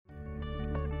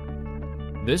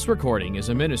This recording is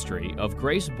a ministry of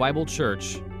Grace Bible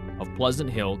Church of Pleasant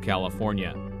Hill,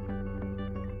 California.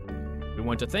 We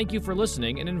want to thank you for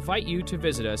listening and invite you to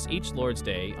visit us each Lord's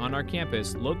Day on our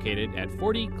campus located at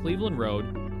 40 Cleveland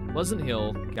Road, Pleasant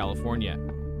Hill, California,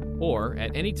 or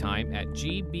at any time at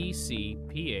gbcph.org.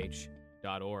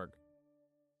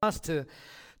 Us to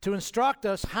instruct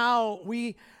us how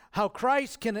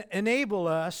Christ can enable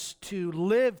us to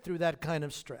live through that kind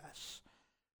of stress,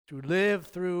 to live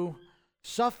through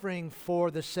suffering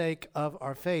for the sake of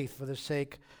our faith, for the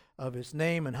sake of His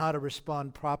name, and how to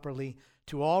respond properly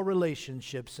to all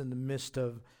relationships in the midst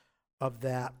of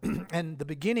that. And the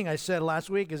beginning, I said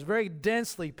last week, is very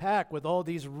densely packed with all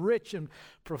these rich and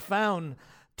profound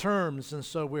terms, and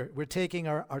so we're taking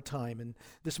our time. And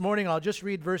this morning I'll just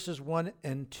read verses 1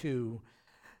 and 2.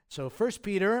 So 1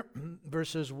 Peter,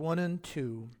 verses 1 and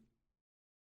 2.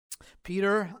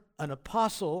 Peter, an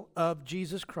apostle of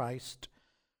Jesus Christ,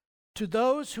 to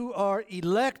those who are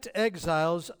elect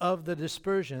exiles of the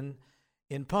dispersion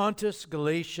in Pontus,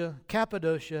 Galatia,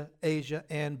 Cappadocia, Asia,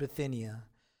 and Bithynia,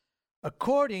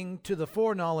 according to the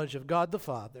foreknowledge of God the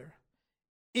Father,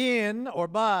 in or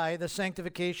by the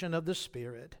sanctification of the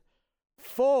Spirit,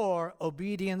 for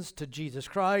obedience to Jesus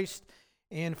Christ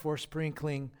and for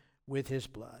sprinkling with His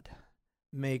blood.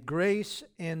 May grace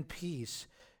and peace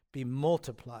be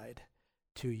multiplied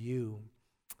to you.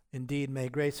 Indeed, may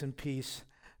grace and peace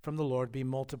from the Lord be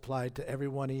multiplied to every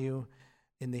one of you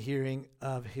in the hearing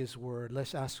of His word.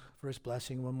 Let's ask for His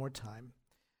blessing one more time.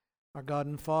 Our God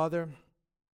and Father,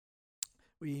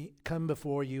 we come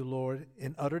before you, Lord,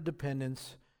 in utter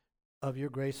dependence of your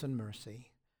grace and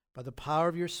mercy. By the power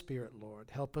of your Spirit,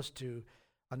 Lord, help us to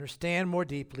understand more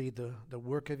deeply the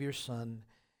work of your Son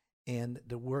and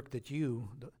the work that you,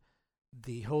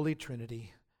 the Holy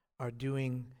Trinity, are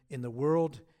doing in the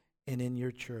world and in your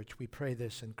church. We pray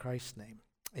this in Christ's name.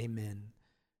 Amen.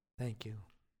 Thank you.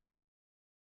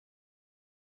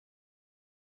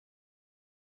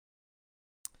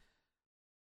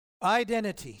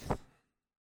 Identity.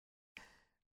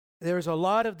 There's a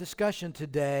lot of discussion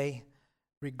today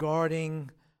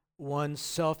regarding one's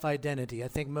self-identity. I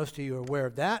think most of you are aware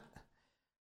of that.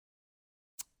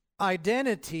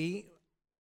 Identity,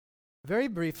 very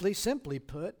briefly, simply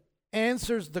put,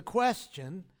 answers the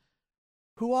question,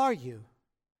 who are you?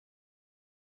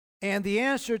 And the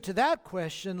answer to that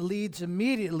question leads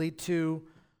immediately to,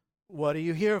 what are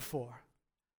you here for?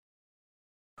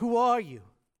 Who are you?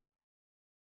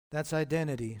 That's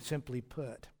identity, simply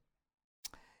put.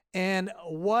 And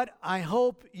what I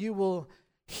hope you will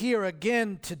hear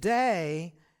again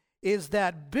today is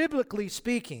that, biblically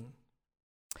speaking,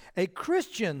 a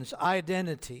Christian's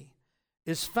identity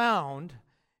is found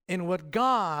in what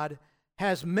God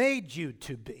has made you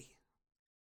to be.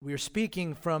 We're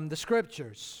speaking from the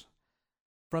Scriptures,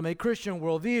 from a Christian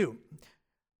worldview.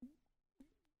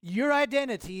 Your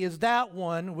identity is that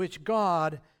one which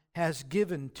God has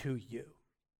given to you.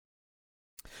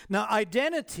 Now,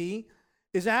 identity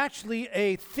is actually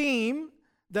a theme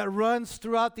that runs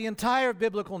throughout the entire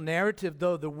biblical narrative,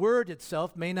 though the word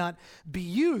itself may not be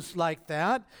used like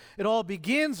that. It all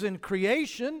begins in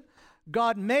creation.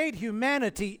 God made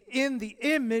humanity in the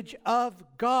image of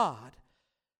God.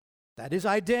 That is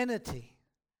identity.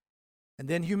 And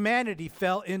then humanity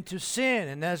fell into sin,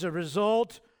 and as a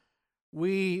result,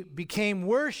 we became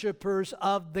worshipers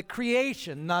of the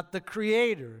creation, not the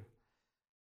Creator.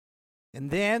 And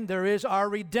then there is our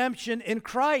redemption in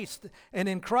Christ. And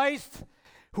in Christ,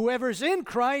 whoever's in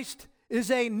Christ is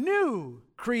a new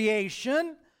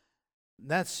creation.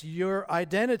 That's your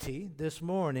identity this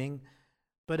morning.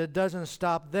 But it doesn't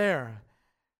stop there,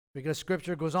 because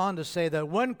Scripture goes on to say that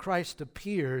when Christ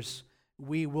appears,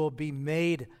 we will be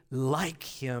made like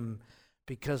Him,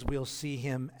 because we'll see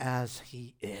Him as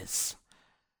He is.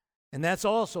 And that's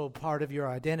also part of your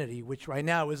identity, which right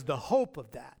now is the hope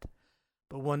of that.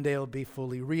 But one day it'll be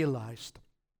fully realized.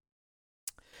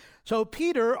 So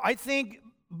Peter, I think,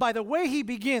 by the way he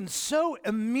begins so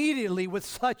immediately with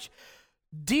such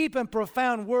deep and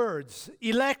profound words,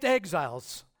 elect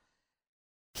exiles,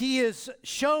 he is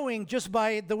showing, just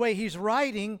by the way he's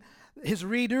writing his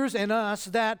readers and us,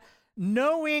 that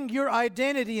knowing your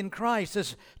identity in Christ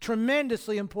is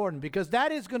tremendously important, because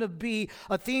that is going to be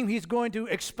a theme he's going to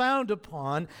expound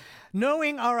upon.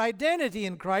 Knowing our identity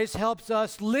in Christ helps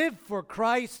us live for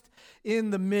Christ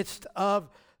in the midst of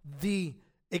the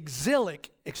exilic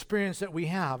experience that we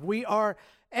have. We are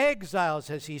exiles,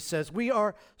 as he says. We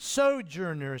are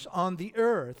sojourners on the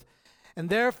earth, and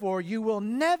therefore you will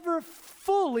never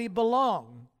fully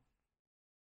belong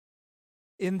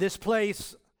in this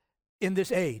place, in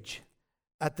this age,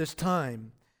 at this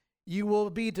time. you will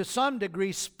be to some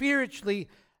degree spiritually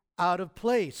out of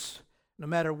place, no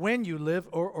matter when you live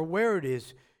or where it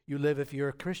is you live if you're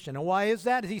a Christian. And why is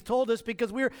that? He told us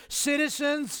because we're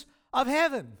citizens of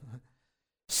heaven,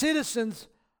 citizens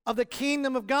of the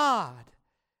kingdom of God.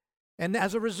 And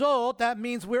as a result, that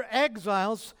means we're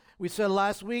exiles. We said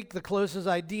last week the closest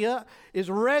idea is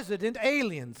resident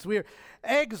aliens. We're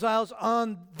exiles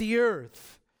on the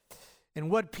earth. And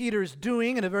what Peter is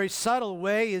doing in a very subtle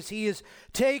way is he is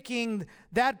taking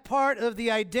that part of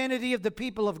the identity of the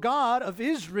people of God, of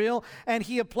Israel, and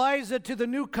he applies it to the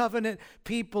new covenant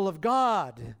people of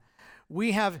God.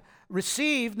 We have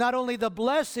received not only the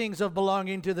blessings of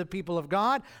belonging to the people of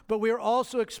God, but we are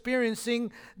also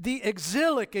experiencing the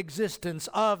exilic existence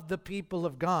of the people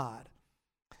of God.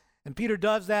 And Peter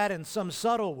does that in some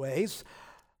subtle ways.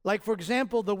 Like, for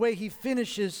example, the way he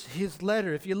finishes his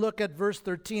letter. If you look at verse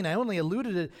 13, I only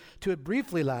alluded to it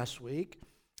briefly last week.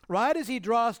 Right as he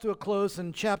draws to a close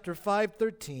in chapter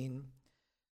 5:13,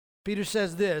 Peter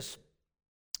says this.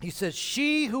 He says,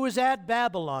 "She who is at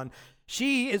Babylon,"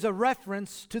 she is a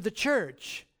reference to the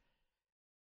church.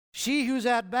 She who's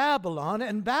at Babylon,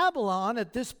 and Babylon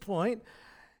at this point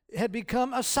had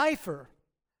become a cipher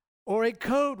or a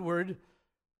code word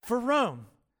for Rome,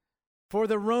 for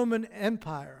the Roman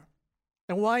Empire.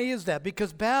 And why is that?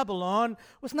 Because Babylon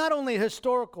was not only a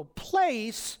historical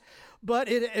place, but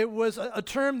it was a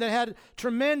term that had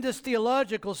tremendous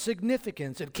theological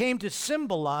significance. It came to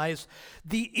symbolize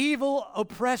the evil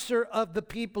oppressor of the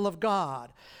people of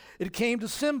God. It came to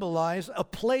symbolize a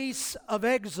place of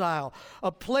exile,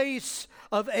 a place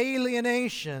of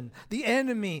alienation, the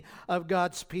enemy of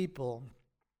God's people.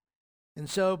 And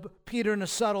so Peter, in a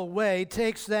subtle way,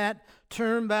 takes that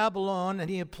term Babylon and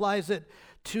he applies it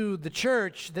to the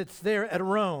church that's there at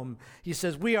Rome. He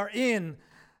says, we are in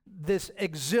this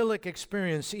exilic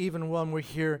experience even when we're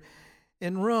here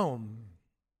in Rome.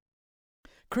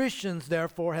 Christians,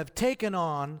 therefore, have taken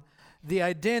on the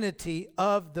identity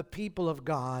of the people of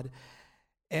God,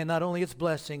 and not only its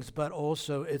blessings, but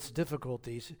also its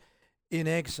difficulties in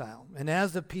exile. And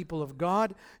as the people of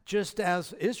God, just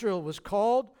as Israel was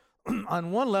called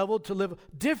on one level to live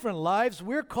different lives,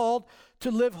 we're called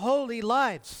to live holy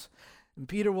lives. And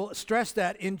Peter will stress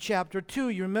that in chapter 2.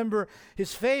 You remember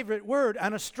his favorite word,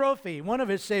 anastrophe, one of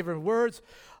his favorite words,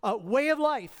 way of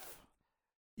life.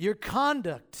 Your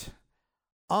conduct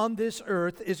on this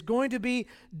earth is going to be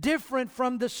different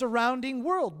from the surrounding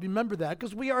world. Remember that,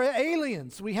 because we are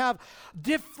aliens. We have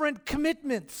different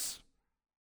commitments.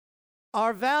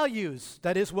 Our values,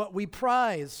 that is what we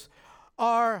prize,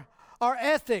 our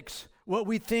ethics, what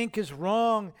we think is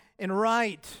wrong and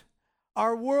right,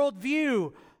 our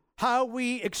worldview, how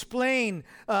we explain,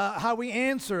 how we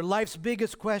answer life's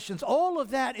biggest questions, all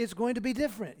of that is going to be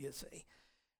different, you see.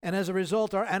 And as a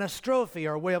result, our anastrophe,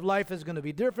 our way of life, is going to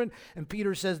be different. And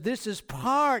Peter says this is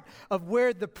part of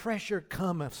where the pressure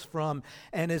comes from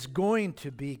and is going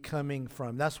to be coming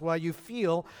from. That's why you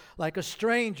feel like a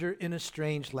stranger in a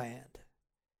strange land.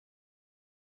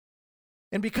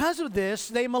 And because of this,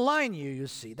 they malign you, you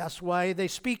see. That's why they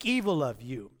speak evil of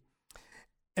you.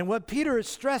 And what Peter is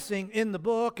stressing in the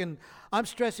book, and I'm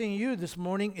stressing you this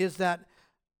morning, is that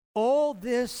all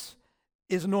this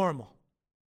is normal.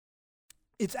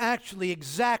 It's actually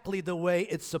exactly the way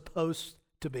it's supposed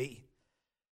to be.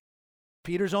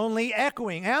 Peter's only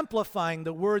echoing, amplifying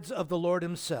the words of the Lord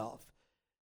himself.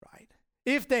 Right?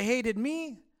 If they hated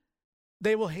me,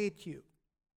 they will hate you.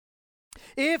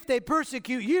 If they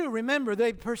persecute you, remember,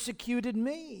 they persecuted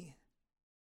me.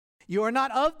 You are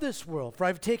not of this world, for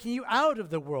I've taken you out of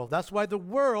the world. That's why the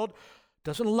world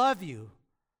doesn't love you,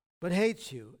 but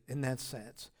hates you in that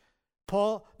sense.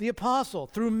 Paul the apostle,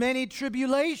 through many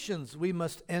tribulations we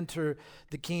must enter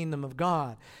the kingdom of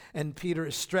God. And Peter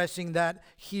is stressing that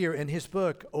here in his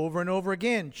book over and over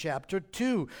again. Chapter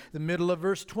 2, the middle of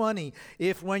verse 20.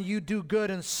 If when you do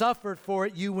good and suffer for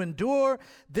it, you endure,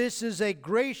 this is a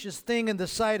gracious thing in the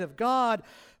sight of God.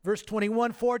 Verse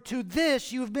 21, for to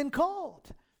this you've been called.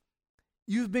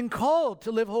 You've been called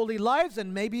to live holy lives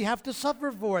and maybe have to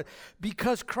suffer for it,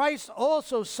 because Christ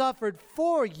also suffered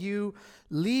for you,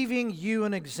 leaving you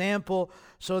an example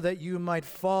so that you might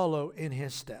follow in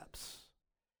his steps.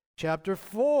 Chapter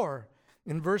 4,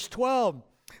 in verse 12,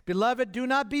 beloved, do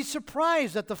not be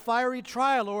surprised at the fiery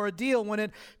trial or ordeal when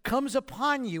it comes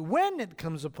upon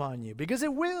you, because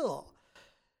it will,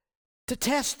 to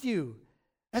test you,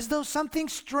 as though something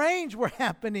strange were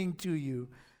happening to you.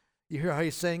 You hear how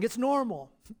he's saying it's normal.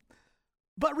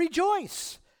 But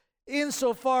rejoice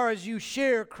insofar as you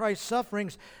share Christ's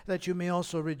sufferings, that you may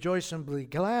also rejoice and be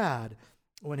glad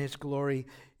when his glory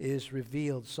is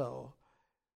revealed. So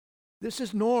This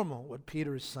is normal, what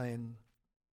Peter is saying.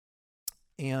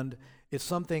 And it's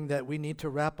something that we need to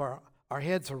wrap our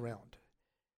heads around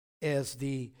as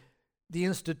the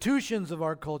institutions of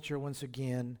our culture, once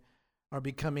again, are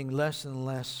becoming less and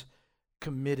less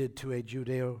committed to a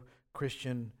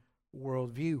Judeo-Christian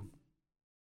worldview.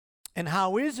 And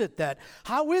how is it that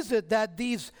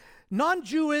these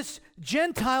non-Jewish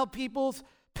Gentile peoples,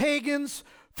 pagans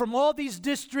from all these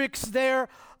districts there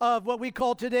of what we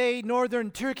call today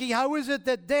northern Turkey, how is it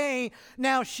that they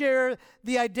now share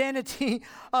the identity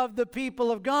of the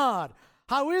people of God?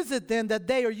 How is it then that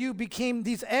they or you became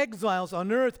these exiles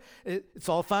on earth? It's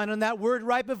all found in that word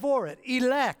right before it,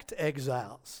 elect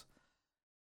exiles.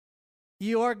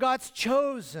 You are God's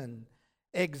chosen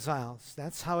exiles.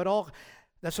 That's how it all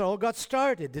got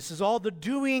started. This is all the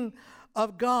doing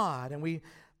of God. And we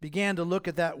began to look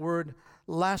at that word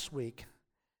last week.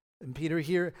 And Peter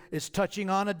here is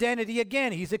touching on identity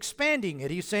again. He's expanding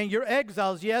it. He's saying you're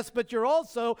exiles, yes, but you're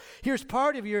also, here's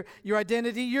part of your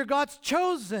identity, you're God's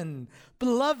chosen,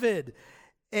 beloved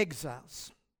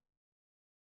exiles.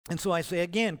 And so I say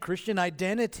again, Christian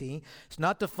identity is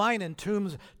not defined in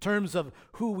terms of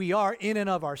who we are in and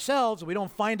of ourselves. We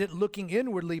don't find it looking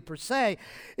inwardly per se.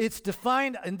 It's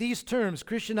defined in these terms.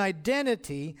 Christian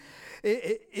identity,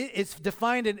 it's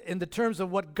defined in the terms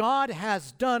of what God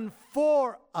has done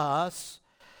for us,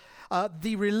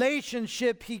 the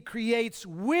relationship He creates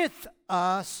with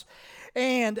us,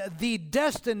 and the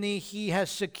destiny He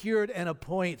has secured and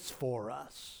appoints for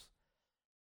us.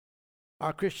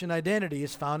 Our Christian identity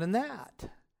is found in that.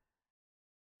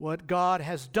 What God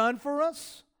has done for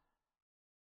us,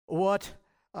 what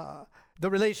the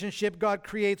relationship God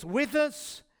creates with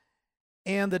us,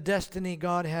 and the destiny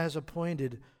God has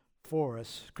appointed for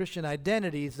us. Christian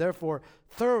identity is therefore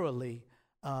thoroughly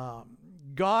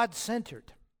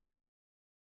God-centered.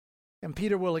 And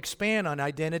Peter will expand on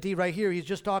identity right here. He's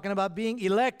just talking about being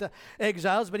elect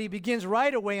exiles, but he begins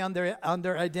right away on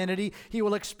their identity. He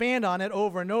will expand on it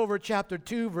over and over. Chapter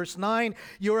 2, verse 9,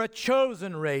 you're a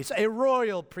chosen race, a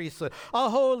royal priesthood, a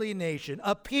holy nation,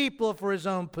 a people for His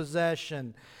own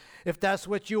possession. If that's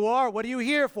what you are, what are you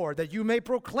here for? That you may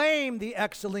proclaim the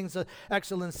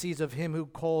excellencies of Him who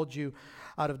called you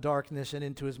out of darkness and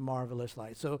into His marvelous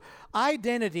light. So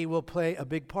identity will play a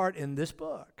big part in this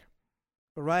book.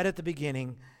 But right at the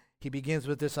beginning, he begins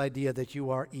with this idea that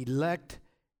you are elect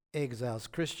exiles.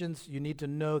 Christians, you need to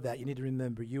know that. You need to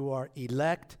remember, you are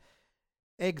elect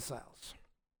exiles.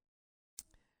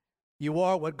 You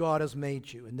are what God has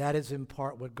made you, and that is in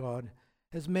part what God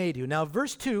has made you. Now,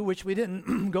 verse 2, which we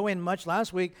didn't go in much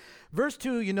last week, verse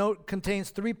 2, you know, contains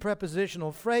 3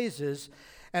 prepositional phrases,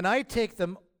 and I take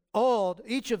them all,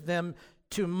 each of them,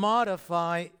 to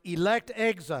modify elect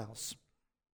exiles.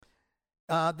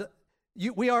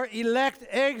 We are elect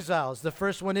exiles. The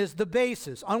first one is the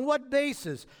basis. On what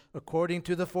basis? According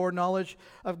to the foreknowledge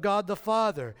of God the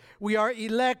Father. We are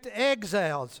elect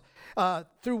exiles.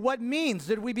 Through what means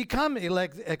did we become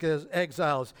elect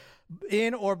exiles?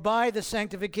 In or by the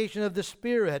sanctification of the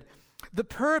Spirit. The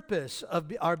purpose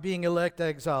of our being elect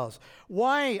exiles.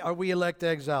 Why are we elect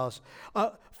exiles?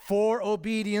 For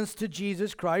obedience to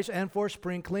Jesus Christ and for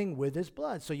sprinkling with His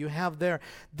blood. So you have there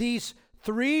these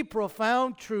 3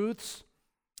 profound truths,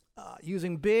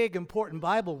 using big, important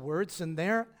Bible words in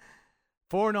there.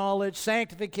 Foreknowledge,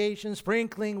 sanctification,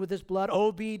 sprinkling with His blood,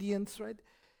 obedience, right?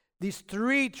 These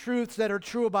 3 truths that are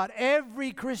true about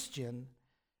every Christian.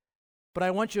 But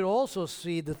I want you to also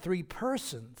see the 3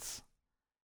 persons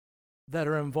that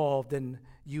are involved in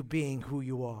you being who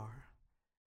you are.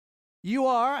 You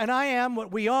are, and I am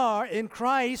what we are in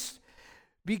Christ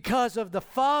because of the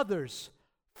Father's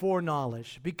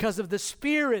foreknowledge, because of the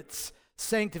Spirit's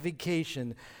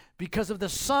sanctification, because of the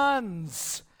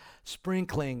Son's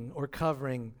sprinkling or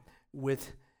covering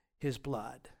with His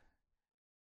blood.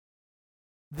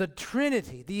 The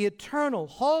Trinity, the eternal,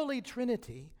 holy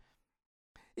Trinity,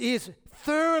 is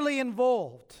thoroughly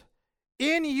involved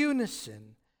in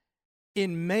unison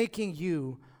in making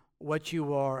you what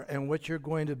you are and what you're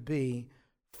going to be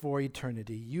for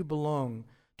eternity. You belong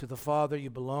to the Father, you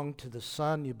belong to the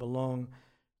Son, you belong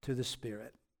to the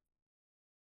Spirit.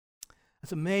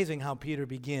 It's amazing how Peter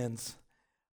begins.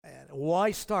 And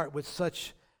why start with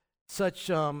such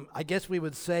I guess we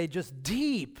would say, just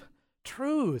deep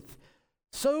truth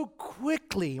so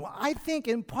quickly? I think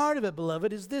in part of it,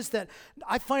 beloved, is this, that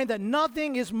I find that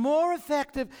nothing is more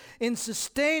effective in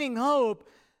sustaining hope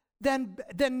than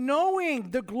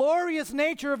knowing the glorious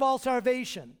nature of all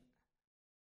salvation.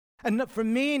 And for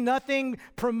me, nothing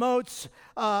promotes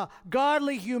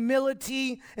godly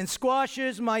humility and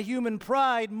squashes my human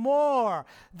pride more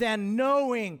than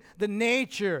knowing the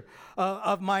nature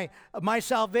of my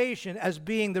salvation as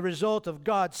being the result of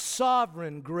God's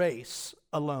sovereign grace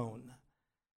alone.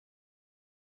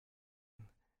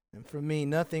 And for me,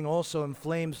 nothing also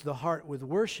inflames the heart with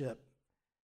worship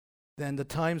than the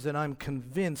times that I'm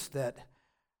convinced that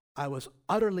I was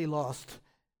utterly lost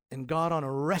and God on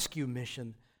a rescue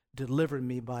mission delivered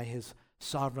me by his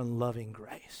sovereign loving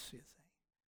grace. You see.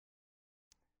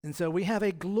 And so we have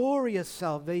a glorious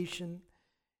salvation.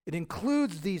 It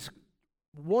includes these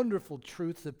wonderful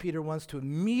truths that Peter wants to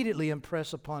immediately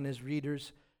impress upon his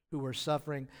readers who are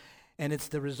suffering. And it's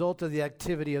the result of the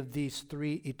activity of these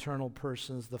three eternal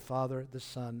persons, the Father, the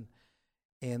Son,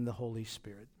 and the Holy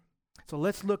Spirit. So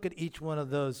let's look at each one of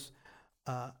those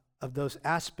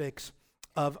aspects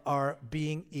of our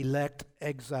being elect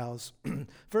exiles.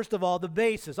 First of all, the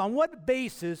basis. On what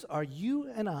basis are you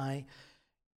and I,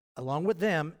 along with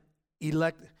them,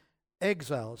 elect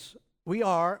exiles? We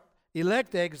are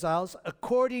elect exiles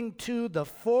according to the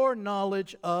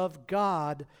foreknowledge of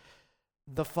God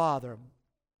the Father.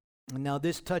 Now,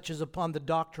 this touches upon the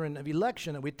doctrine of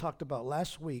election that we talked about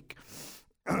last week.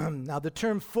 Now, the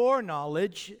term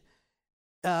foreknowledge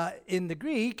in the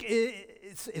Greek,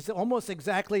 it's almost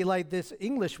exactly like this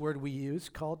English word we use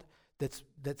called, that's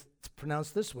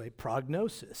pronounced this way,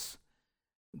 prognosis.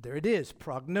 There it is,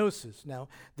 prognosis. Now,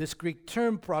 this Greek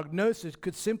term prognosis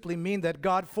could simply mean that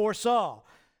God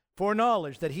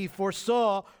foreknowledge, that he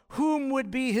foresaw whom would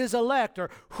be his elect or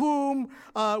whom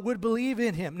would believe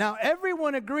in him. Now,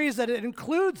 everyone agrees that it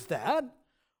includes that.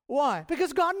 Why?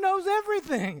 Because God knows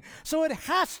everything. So it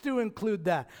has to include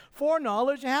that.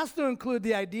 Foreknowledge has to include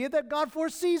the idea that God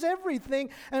foresees everything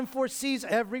and foresees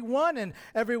everyone and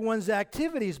everyone's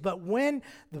activities. But when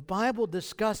the Bible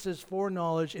discusses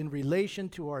foreknowledge in relation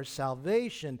to our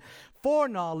salvation,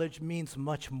 foreknowledge means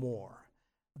much more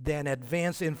than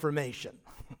advance information.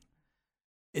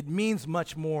 It means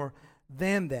much more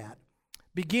than that.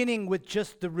 Beginning with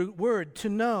just the root word, to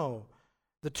know.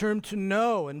 The term to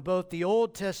know in both the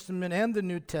Old Testament and the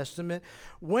New Testament,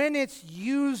 when it's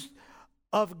used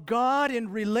of God in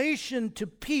relation to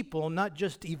people, not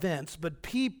just events, but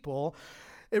people,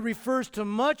 it refers to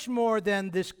much more than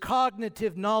this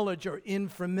cognitive knowledge or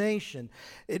information.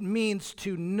 It means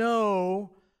to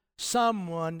know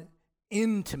someone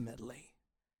intimately.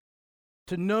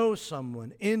 To know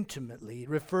someone intimately. It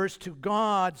refers to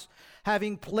God's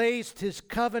having placed his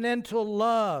covenantal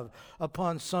love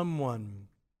upon someone.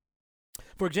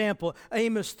 For example,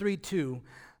 Amos 3:2,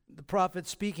 the prophet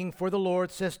speaking for the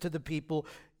Lord says to the people,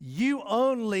 "You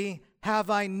only have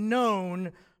I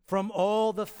known from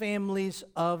all the families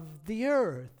of the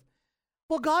earth."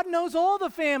 Well, God knows all the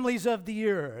families of the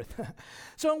earth.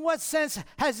 So in what sense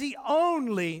has he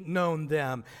only known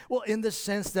them? Well, in the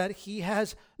sense that he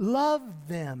has loved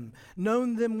them,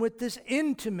 known them with this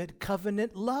intimate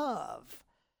covenant love.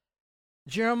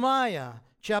 Jeremiah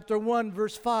chapter 1,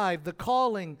 verse 5, the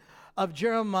calling of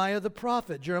Jeremiah the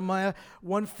prophet. Jeremiah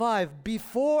 1:5,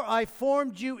 "Before I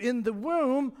formed you in the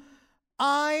womb,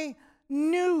 I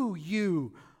knew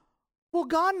you." Well,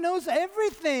 God knows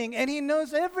everything, and he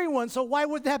knows everyone, so why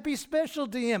would that be special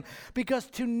to him? Because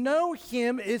to know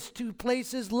him is to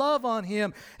place his love on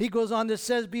him. He goes on to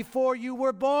say, "Before you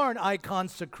were born, I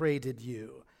consecrated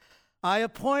you. I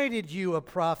appointed you a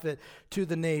prophet to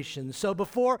the nations." So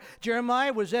before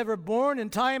Jeremiah was ever born in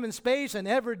time and space and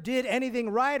ever did anything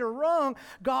right or wrong,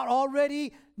 God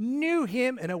already knew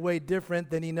him in a way different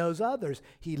than he knows others.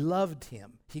 He loved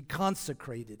him. He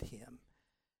consecrated him.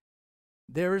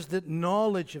 There is the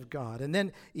knowledge of God. And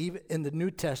then even in the New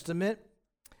Testament,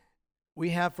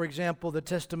 we have, for example, the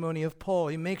testimony of Paul.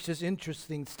 He makes this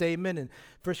interesting statement in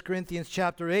 1 Corinthians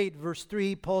chapter 8, verse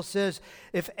 3. Paul says,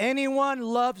 "If anyone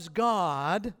loves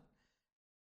God,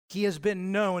 he has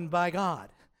been known by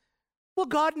God." Well,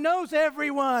 God knows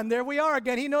everyone. There we are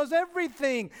again. He knows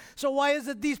everything. So why is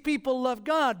it these people love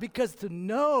God? Because to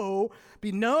know,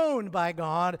 be known by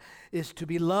God, is to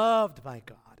be loved by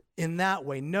God. In that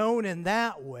way, known in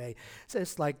that way. So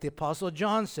it's like the Apostle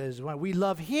John says, well, we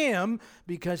love him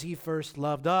because he first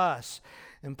loved us.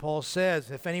 And Paul says,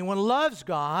 if anyone loves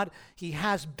God, he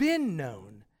has been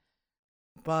known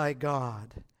by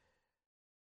God.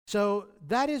 So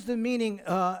that is the meaning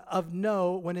of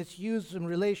know when it's used in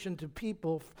relation to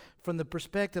people from the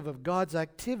perspective of God's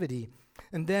activity.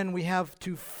 And then we have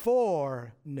to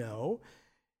foreknow.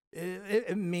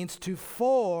 It means to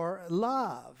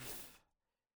love.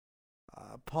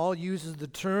 Paul uses the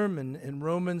term in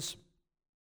Romans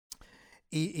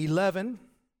 11,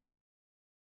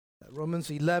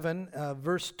 Romans 11,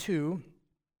 verse 2,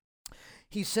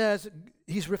 he says,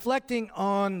 he's reflecting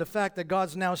on the fact that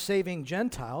God's now saving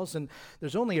Gentiles, and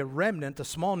there's only a remnant, a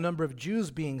small number of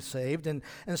Jews being saved. And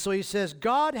so he says,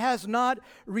 God has not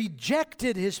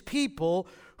rejected his people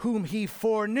whom he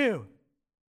foreknew.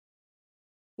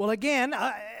 Well, again,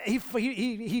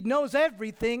 he knows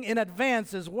everything in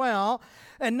advance as well.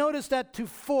 And notice that to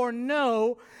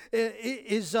foreknow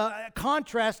is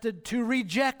contrasted to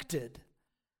rejected.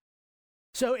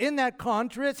 So in that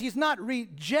contrast, he's not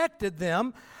rejected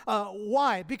them.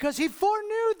 Why? Because he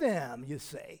foreknew them, you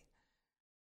see.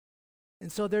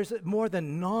 And so there's more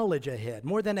than knowledge ahead,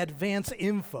 more than advance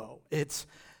info. It's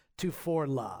to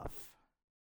forelove.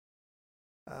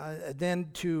 Then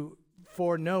to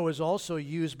foreknow is also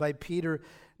used by Peter,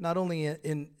 not only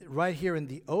in right here in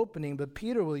the opening, but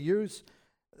Peter will use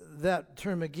that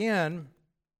term again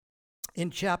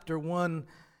in chapter 1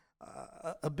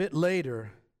 a bit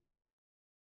later.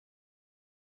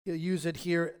 He'll use it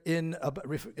here in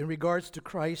regards to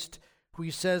Christ, who he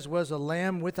says was a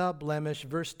lamb without blemish.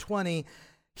 Verse 20,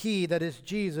 he, that is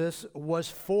Jesus, was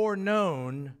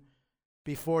foreknown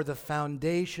before the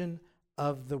foundation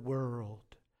of the world,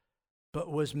 but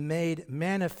was made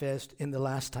manifest in the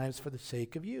last times for the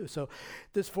sake of you. So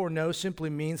this foreknow simply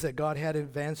means that God had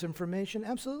advance information?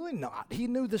 Absolutely not. He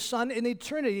knew the Son in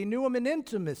eternity. He knew him in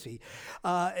intimacy.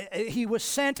 He was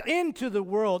sent into the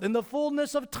world. In the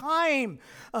fullness of time,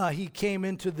 he came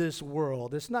into this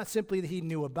world. It's not simply that he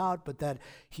knew about, but that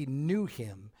he knew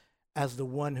him as the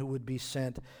one who would be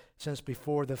sent since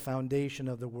before the foundation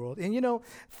of the world. And you know,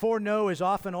 foreknow is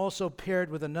often also paired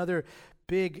with another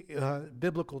big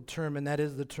biblical term, and that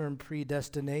is the term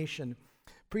predestination.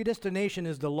 Predestination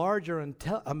is the larger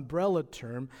umbrella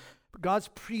term. God's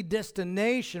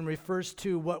predestination refers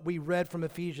to what we read from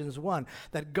Ephesians 1,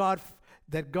 that God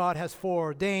has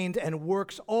foreordained and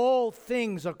works all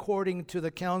things according to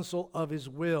the counsel of his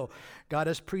will. God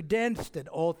has predestined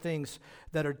all things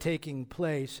that are taking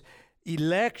place.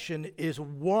 Election is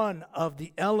one of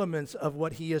the elements of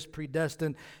what he has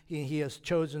predestined. He has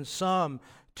chosen some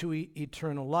to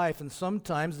eternal life. And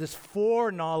sometimes this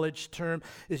foreknowledge term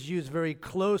is used very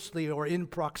closely or in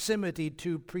proximity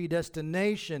to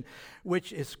predestination,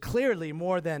 which is clearly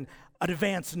more than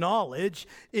advanced knowledge.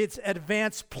 It's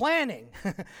advanced planning,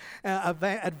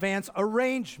 advanced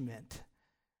arrangement.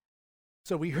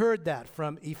 So we heard that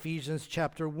from Ephesians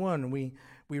chapter 1.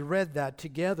 We read that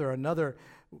together, another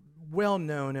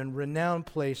well-known and renowned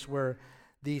place where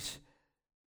the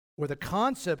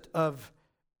concept of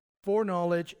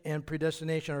foreknowledge and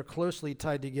predestination are closely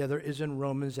tied together is in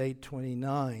Romans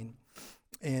 8:29.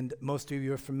 And most of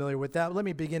you are familiar with that. Let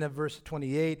me begin at verse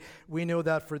 28. We know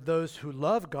that for those who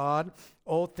love God,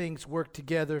 all things work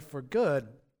together for good,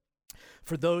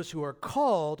 for those who are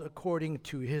called according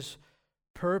to his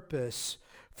purpose.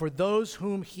 For those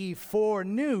whom he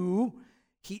foreknew,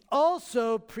 he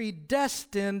also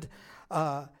predestined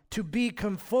to be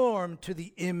conformed to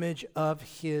the image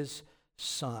of his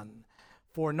Son.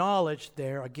 Foreknowledge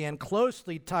there, again,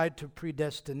 closely tied to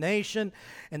predestination.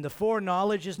 And the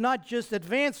foreknowledge is not just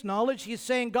advanced knowledge. He's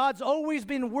saying God's always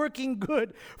been working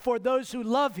good for those who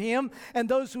love him, and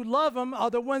those who love him are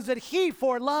the ones that he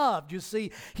foreloved. You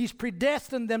see, he's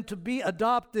predestined them to be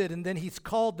adopted, and then he's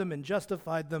called them and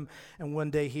justified them, and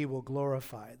one day he will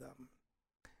glorify them.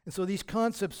 And so these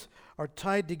concepts are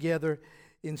tied together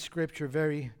in Scripture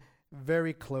very,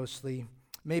 very closely.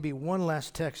 Maybe one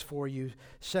last text for you.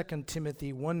 2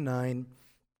 Timothy 1:9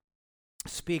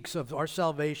 speaks of our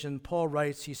salvation. Paul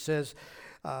writes, he says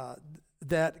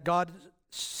that God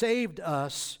saved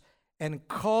us and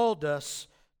called us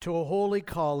to a holy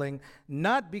calling,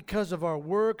 not because of our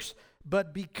works,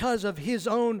 but because of his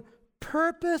own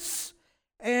purpose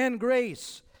and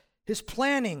grace. His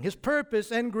planning, his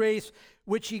purpose and grace,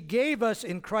 which he gave us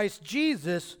in Christ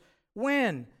Jesus,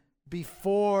 when?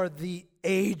 Before the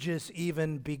ages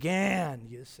even began,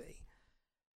 you see.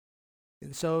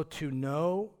 And so to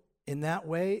know in that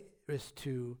way is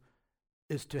to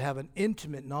have an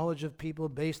intimate knowledge of people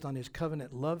based on his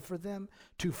covenant love for them.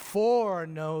 To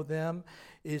foreknow them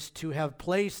is to have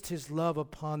placed his love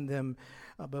upon them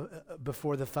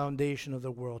before the foundation of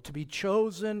the world. To be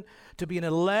chosen, to be an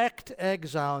elect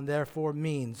exile, and therefore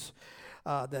means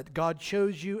that God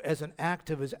chose you as an act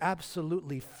of his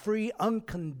absolutely free,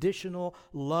 unconditional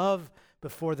love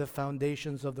before the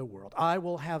foundations of the world. I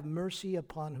will have mercy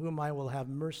upon whom I will have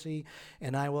mercy,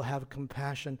 and I will have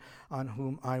compassion on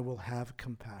whom I will have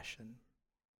compassion.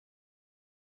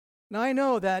 Now I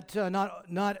know that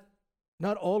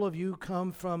not all of you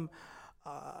come from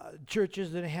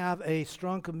churches that have a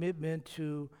strong commitment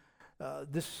to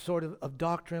this sort of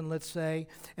doctrine, let's say.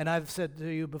 And I've said to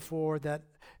you before that,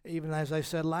 even as I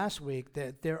said last week,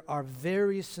 that there are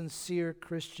very sincere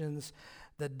Christians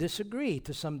that disagree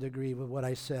to some degree with what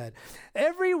I said.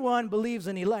 Everyone believes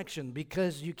in election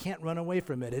because you can't run away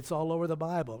from it. It's all over the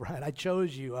Bible, right? I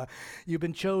chose you, you've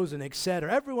been chosen,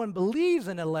 etc. Everyone believes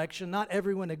in election. Not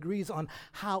everyone agrees on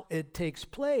how it takes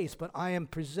place, but I am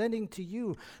presenting to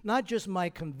you not just my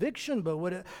conviction,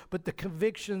 but the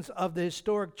convictions of the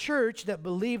historic church that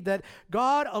believe that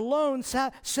God alone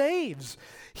saves.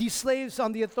 He saves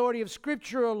on the authority of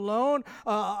Scripture alone,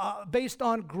 based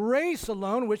on grace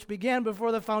alone, which began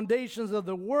before the foundations of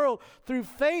the world, through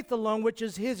faith alone, which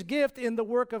is His gift in the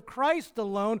work of Christ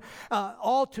alone,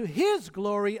 all to His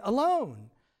glory alone.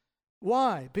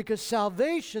 Why? Because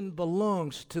salvation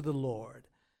belongs to the Lord.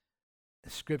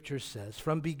 Scripture says,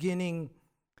 from beginning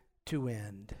to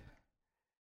end.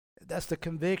 That's the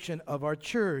conviction of our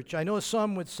church. I know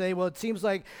some would say, well, it seems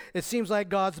like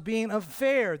God's being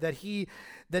unfair, that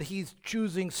He's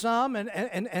choosing some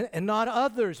and not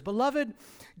others. Beloved,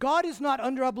 God is not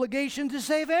under obligation to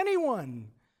save anyone.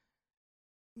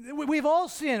 We've all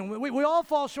sinned. We all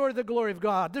fall short of the glory of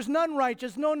God. There's none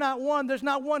righteous, no, not one. There's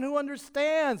not one who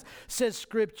understands, says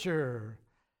Scripture.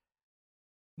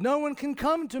 No one can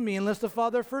come to me unless the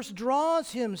Father first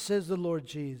draws him, says the Lord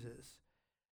Jesus.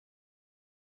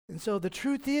 And so the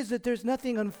truth is that there's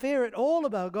nothing unfair at all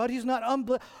about God. He's not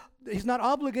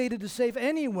obligated to save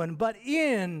anyone, but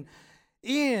in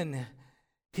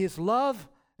His love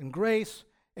and grace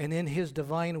and in His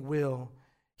divine will,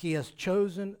 He has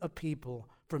chosen a people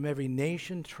from every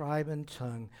nation, tribe, and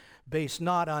tongue, based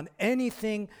not on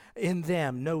anything in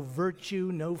them, no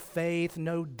virtue, no faith,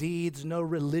 no deeds, no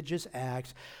religious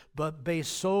acts, but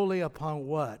based solely upon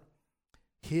what?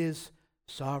 His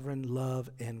sovereign love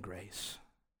and grace.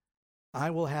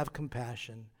 I will have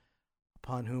compassion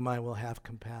upon whom I will have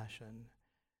compassion.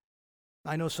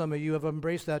 I know some of you have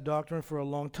embraced that doctrine for a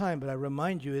long time, but I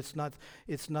remind you it's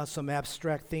not some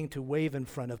abstract thing to wave in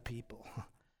front of people.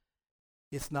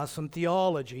 It's not some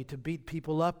theology to beat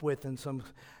people up with in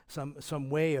some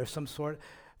way or some sort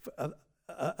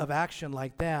of action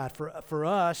like that. For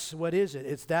us, what is it?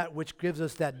 It's that which gives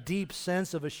us that deep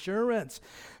sense of assurance,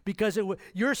 because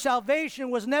your salvation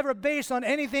was never based on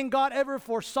anything God ever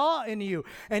foresaw in you,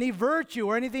 any virtue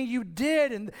or anything you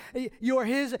did, and you are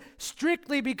His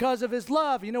strictly because of His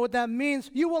love. You know what that means?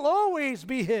 You will always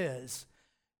be His.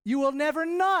 You will never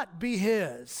not be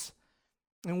His.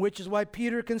 And which is why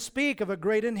Peter can speak of a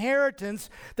great inheritance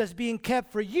that's being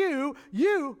kept for you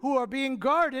who are being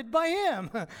guarded by Him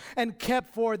and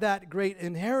kept for that great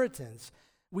inheritance.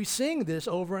 We sing this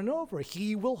over and over.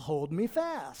 He will hold me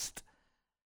fast.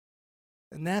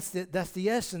 And that's the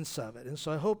essence of it. And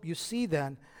so I hope you see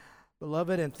that,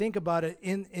 beloved, and think about it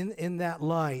in that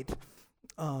light.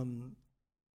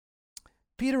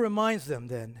 Peter reminds them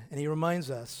then, and he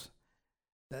reminds us,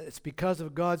 that it's because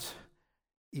of God's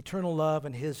eternal love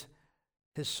and His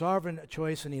sovereign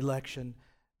choice and election,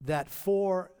 that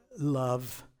for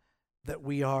love that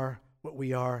we are what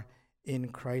we are in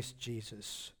Christ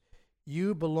Jesus.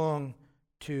 You belong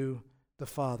to the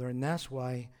Father, and that's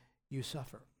why you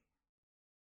suffer.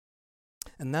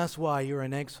 And that's why you're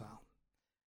in exile,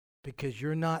 because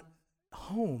you're not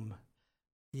home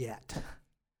yet.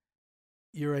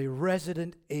 You're a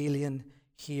resident alien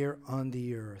here on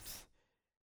the earth.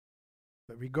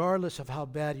 But regardless of how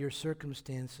bad your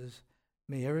circumstances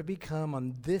may ever become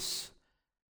in this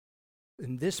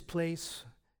place,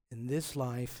 in this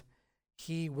life,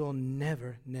 He will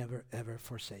never, never, ever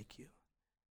forsake you.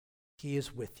 He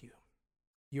is with you.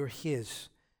 You're His.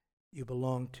 You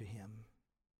belong to Him.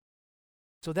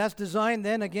 So that's designed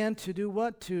then again to do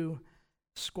what? To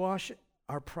squash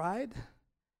our pride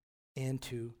and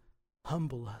to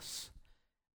humble us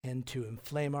and to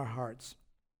inflame our hearts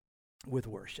with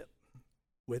worship,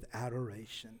 with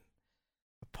adoration.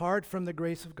 Apart from the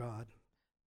grace of God,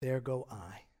 there go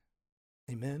I.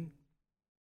 Amen?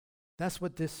 That's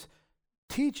what this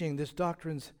teaching, this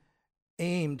doctrine's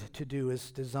aimed to do,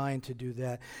 is designed to do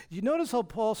that. You notice how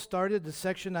Paul started the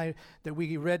section that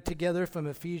we read together from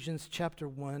Ephesians chapter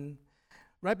 1?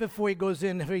 Right before he goes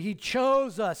in, He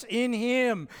chose us in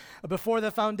Him before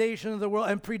the foundation of the world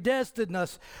and predestined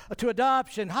us to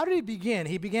adoption. How did he begin?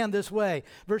 He began this way.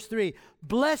 Verse 3,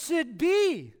 blessed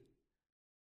be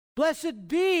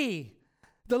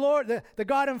the Lord, the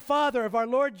God and Father of our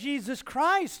Lord Jesus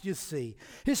Christ, you see.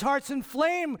 His heart's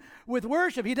inflamed with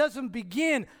worship. He doesn't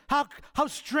begin, how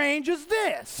strange is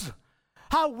this?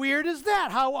 How weird is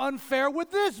that? How unfair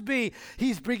would this be?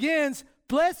 He begins,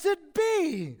 blessed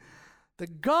be the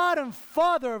God and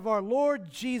Father of our Lord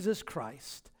Jesus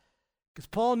Christ. Because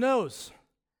Paul knows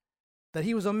that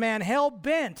he was a man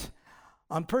hell-bent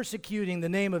on persecuting the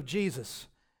name of Jesus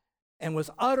and was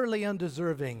utterly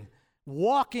undeserving,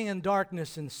 walking in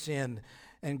darkness and sin,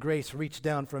 and grace reached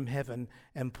down from heaven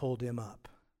and pulled him up.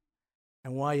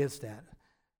 And why is that?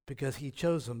 Because he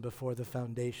chose him before the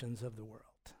foundations of the world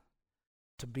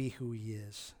to be who he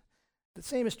is. The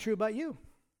same is true about you.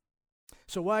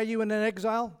 So why are you in an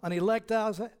exile, an elect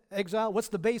exile? What's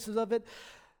the basis of it?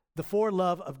 The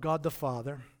forelove of God the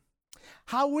Father.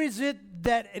 How is it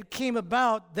that it came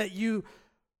about that you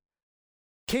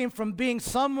came from being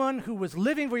someone who was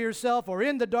living for yourself or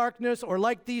in the darkness, or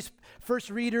like these first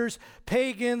readers,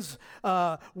 pagans,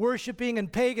 worshiping in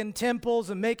pagan temples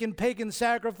and making pagan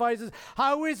sacrifices?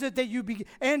 How is it that you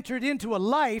entered into a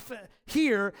life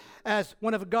here as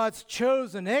one of God's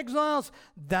chosen exiles?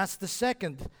 That's the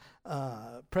second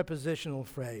prepositional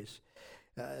phrase.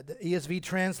 The ESV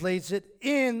translates it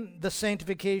in the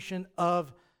sanctification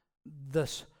of the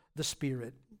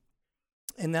Spirit.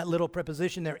 And that little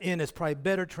preposition there, in, is probably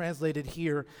better translated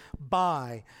here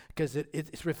by, because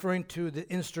it's referring to the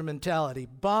instrumentality.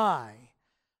 By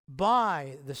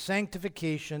the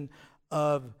sanctification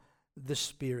of the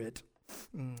Spirit.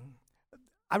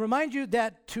 I remind you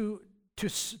that to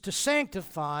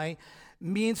sanctify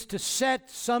means to set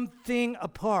something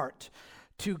apart,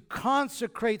 to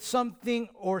consecrate something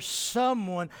or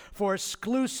someone for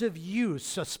exclusive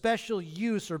use, a special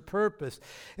use or purpose.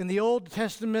 In the Old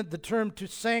Testament, the term to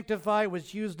sanctify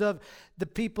was used of the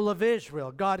people of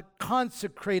Israel. God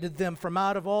consecrated them from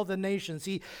out of all the nations.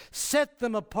 He set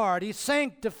them apart. He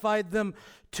sanctified them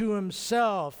to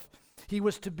himself. He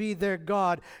was to be their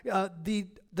God.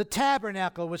 The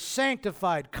tabernacle was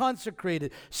sanctified,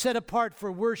 consecrated, set apart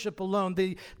for worship alone.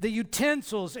 The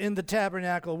utensils in the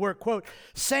tabernacle were, quote,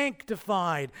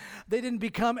 sanctified. They didn't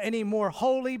become any more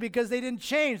holy because they didn't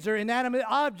change. They're inanimate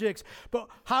objects. But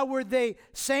how were they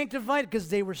sanctified? Because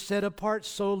they were set apart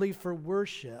solely for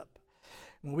worship.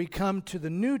 When we come to the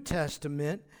New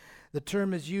Testament, the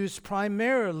term is used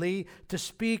primarily to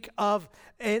speak of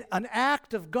an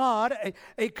act of God,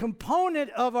 a component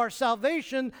of our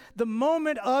salvation, the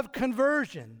moment of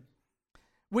conversion.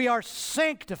 We are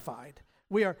sanctified.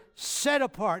 We are set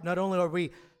apart. Not only are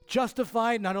we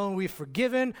justified, not only are we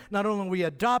forgiven, not only are we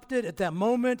adopted at that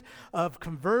moment of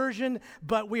conversion,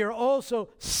 but we are also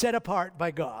set apart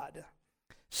by God.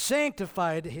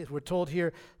 Sanctified, we're told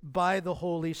here, by the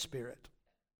Holy Spirit.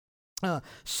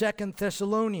 2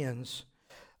 Thessalonians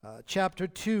chapter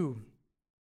 2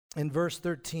 and verse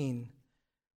 13.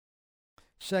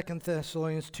 2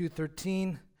 Thessalonians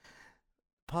 2:13.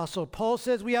 Apostle Paul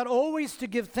says, "We ought always to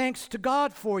give thanks to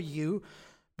God for you,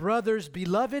 brothers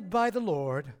beloved by the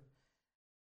Lord,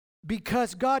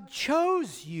 because God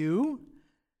chose you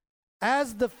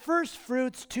as the first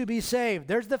fruits to be saved."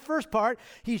 There's the first part.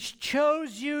 He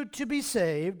chose you to be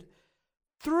saved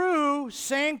through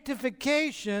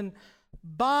sanctification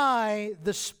by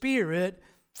the Spirit.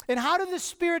 And how did the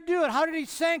Spirit do it? How did he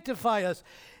sanctify us?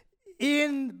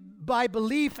 By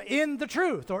belief in the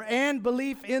truth, and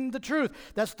belief in the truth.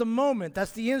 That's the moment,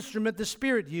 that's the instrument the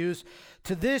Spirit used.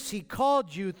 To this he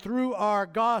called you through our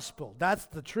gospel. That's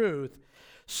the truth.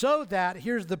 So that,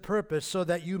 here's the purpose, so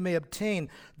that you may obtain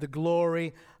the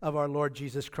glory of our Lord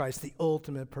Jesus Christ, the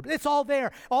ultimate purpose. It's all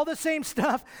there. All the same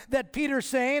stuff that Peter's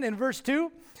saying in verse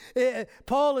 2.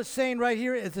 Paul is saying right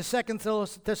here is the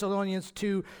 2 Thessalonians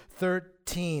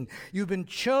 2:13. You've been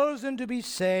chosen to be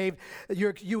saved.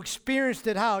 You experienced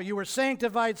it how? You were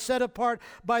sanctified, set apart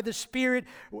by the Spirit.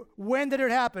 When did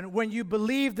it happen? When you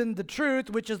believed in the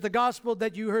truth, which is the gospel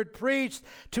that you heard preached.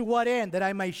 To what end? That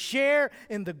I may share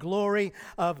in the glory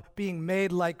of being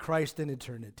made like Christ in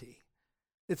eternity.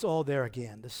 It's all there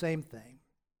again, the same thing.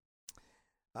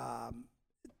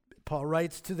 Paul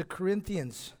writes to the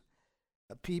Corinthians,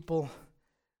 a people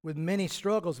with many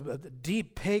struggles, a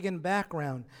deep pagan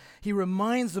background. He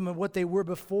reminds them of what they were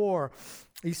before.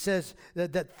 He says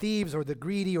that thieves or the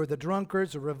greedy or the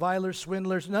drunkards or revilers,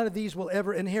 swindlers, none of these will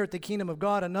ever inherit the kingdom of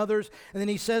God, and others. And then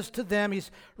he says to them, he's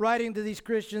writing to these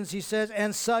Christians, he says,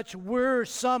 "And such were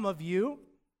some of you."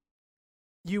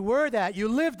 You were that. You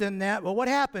lived in that. Well, what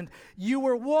happened? You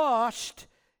were washed.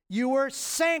 You were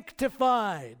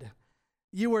sanctified.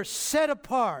 You were set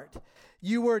apart.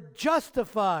 You were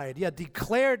justified, yet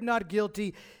declared not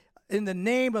guilty in the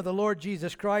name of the Lord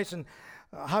Jesus Christ. And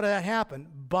how did that happen?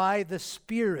 By the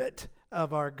Spirit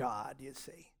of our God, you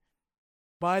see.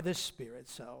 By the Spirit.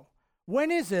 So,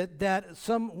 when is it that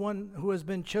someone who has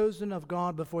been chosen of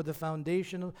God before the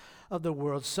foundation of the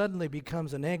world suddenly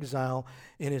becomes an exile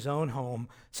in his own home,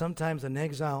 sometimes an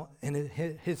exile in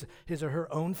his or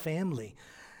her own family?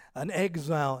 an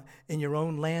exile in your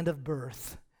own land of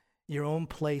birth, your own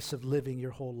place of living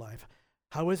your whole life.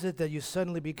 How is it that you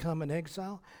suddenly become an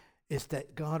exile? It's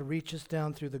that God reaches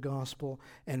down through the gospel,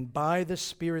 and by the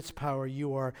Spirit's power,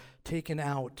 you are taken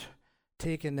out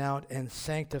and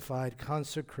sanctified,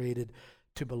 consecrated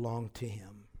to belong to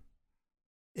Him.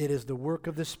 It is the work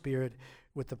of the Spirit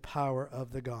with the power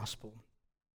of the gospel.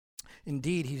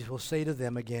 Indeed, He will say to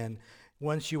them again,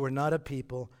 once you were not a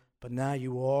people, but now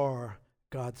you are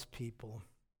God's people.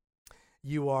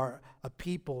 You are a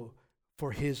people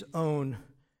for His own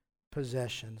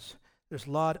possessions. There's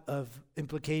a lot of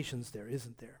implications there,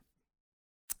 isn't there?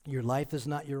 Your life is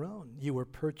not your own. You were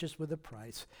purchased with a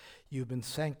price. You've been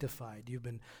sanctified. You've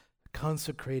been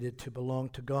consecrated to belong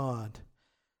to God.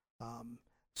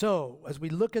 So, as we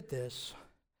look at this,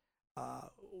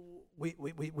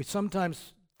 we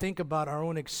sometimes think about our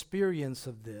own experience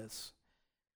of this.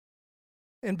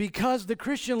 And because the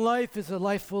Christian life is a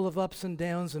life full of ups and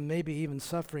downs and maybe even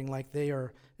suffering like they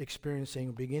are experiencing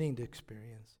or beginning to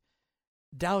experience,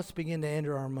 doubts begin to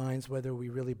enter our minds whether we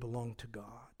really belong to God.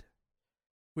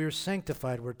 We are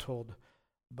sanctified, we're told,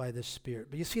 by the Spirit.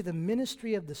 But you see, the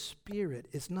ministry of the Spirit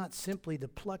is not simply to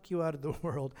pluck you out of the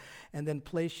world and then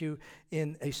place you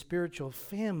in a spiritual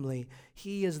family.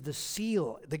 He is the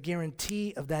seal, the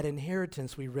guarantee of that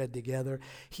inheritance we read together.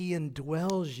 He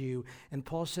indwells you. And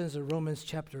Paul says in Romans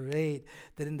chapter 8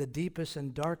 that in the deepest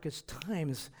and darkest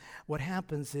times, what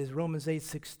happens is, Romans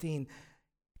 8:16,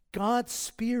 God's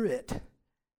Spirit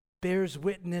bears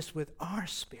witness with our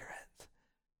spirit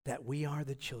that we are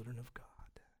the children of God.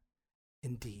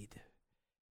 Indeed,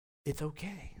 it's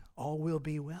okay. All will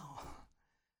be well.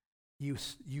 You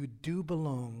do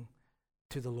belong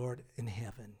to the Lord in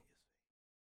heaven.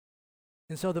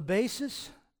 And so the basis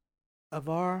of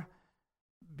our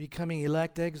becoming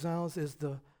elect exiles is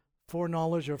the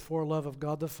foreknowledge or forelove of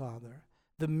God the Father.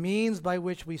 The means by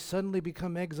which we suddenly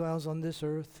become exiles on this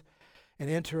earth and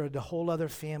enter a whole other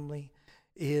family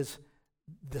is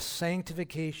the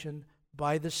sanctification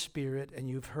by the Spirit, and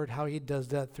you've heard how He does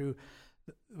that through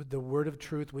the word of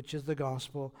truth, which is the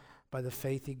gospel, by the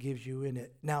faith He gives you in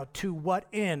it. Now, to what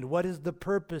end? What is the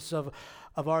purpose of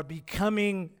our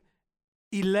becoming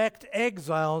elect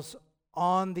exiles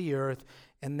on the earth?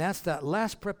 And that's that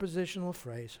last prepositional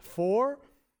phrase, for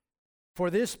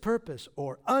this purpose,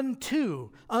 or unto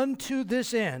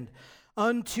this end,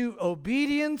 unto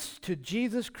obedience to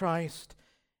Jesus Christ,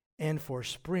 and for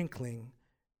sprinkling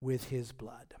with His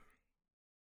blood.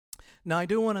 Now, I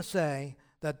do want to say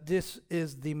that this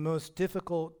is the most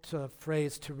difficult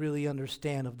phrase to really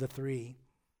understand of the three.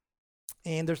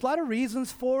 And there's a lot of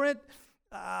reasons for it.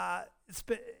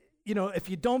 If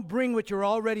you don't bring what you're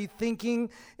already thinking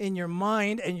in your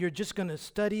mind and you're just going to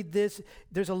study this,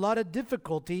 there's a lot of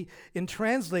difficulty in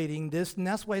translating this, and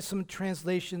that's why some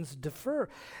translations differ,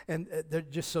 and they're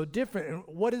just so different. And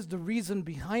what is the reason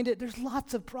behind it? There's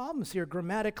lots of problems here,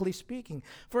 grammatically speaking.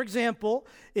 For example,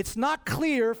 it's not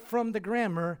clear from the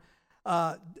grammar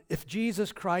if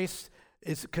Jesus Christ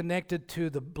is connected to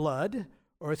the blood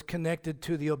or it's connected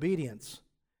to the obedience.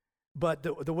 But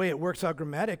the way it works out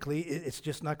grammatically, it's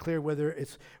just not clear whether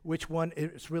it's which one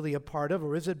it's really a part of,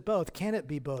 or is it both? Can it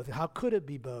be both? How could it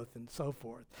be both? And so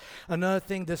forth. Another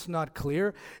thing that's not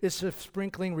clear is if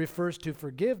sprinkling refers to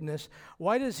forgiveness,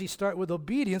 why does he start with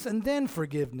obedience and then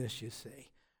forgiveness, you see?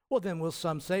 Well, then will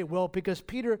some say, well, because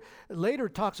Peter later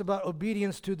talks about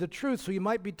obedience to the truth, so you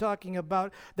might be talking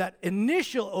about that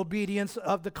initial obedience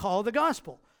of the call of the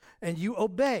gospel, and you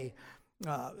obey.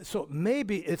 So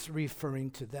maybe it's referring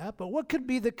to that, but what could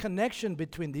be the connection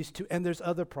between these two? And there's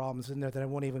other problems in there that I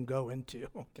won't even go into,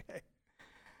 okay?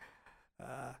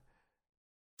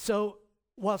 So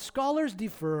while scholars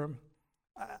differ,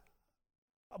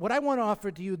 what I want to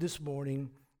offer to you this morning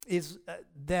is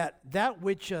that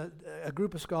which a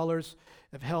group of scholars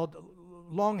have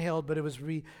long held, but it was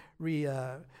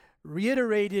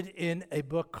reiterated in a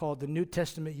book called The New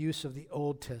Testament Use of the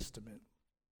Old Testament.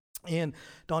 And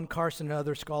Don Carson and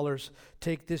other scholars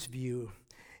take this view,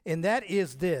 and that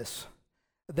is this,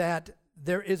 that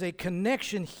there is a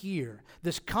connection here,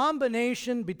 this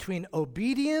combination between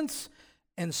obedience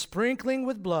and sprinkling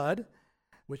with blood,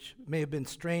 which may have been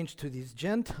strange to these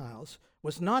Gentiles,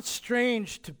 was not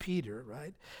strange to Peter,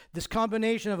 right? This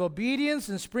combination of obedience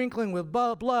and sprinkling with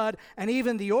blood, and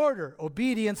even the order,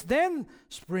 obedience, then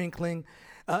sprinkling,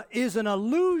 is an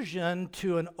allusion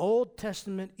to an Old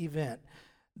Testament event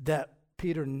that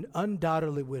Peter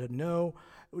undoubtedly would have known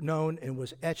and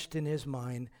was etched in his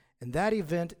mind. And that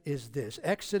event is this,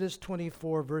 Exodus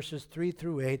 24, verses 3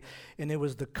 through 8, and it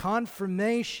was the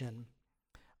confirmation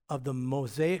of the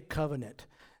Mosaic covenant,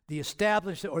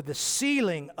 establishment or the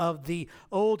sealing of the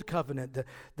old covenant,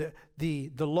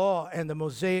 the law and the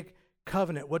Mosaic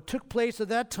covenant. What took place at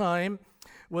that time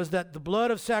was that the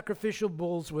blood of sacrificial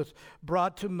bulls was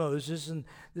brought to Moses, and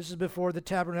this is before the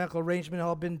tabernacle arrangement had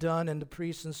all been done and the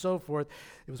priests and so forth.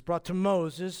 It was brought to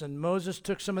Moses, and Moses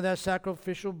took some of that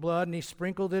sacrificial blood and he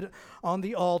sprinkled it on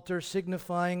the altar,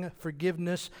 signifying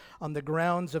forgiveness on the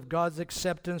grounds of God's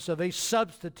acceptance of a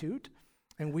substitute.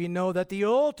 And we know that the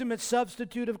ultimate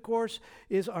substitute, of course,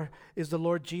 is the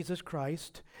Lord Jesus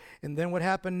Christ. And then what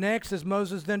happened next is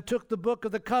Moses then took the book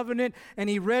of the covenant and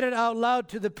he read it out loud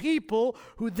to the people,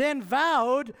 who then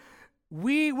vowed,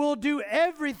 "We will do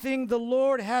everything the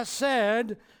Lord has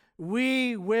said.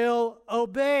 We will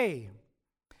obey."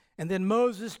 And then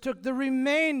Moses took the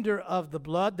remainder of the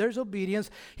blood. There's obedience.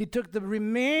 He took the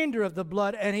remainder of the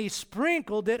blood and he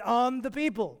sprinkled it on the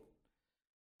people,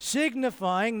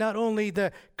 signifying not only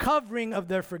the covering of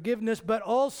their forgiveness, but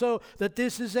also that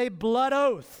this is a blood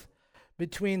oath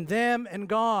between them and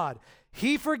God.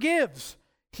 He forgives.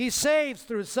 He saves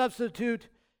through a substitute.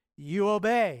 You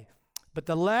obey. But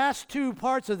the last two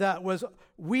parts of that was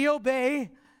we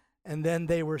obey, and then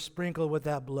they were sprinkled with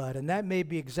that blood. And that may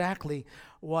be exactly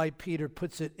why Peter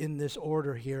puts it in this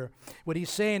order here. What he's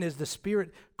saying is the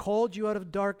Spirit called you out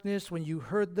of darkness when you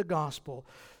heard the gospel.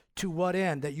 To what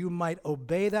end? That you might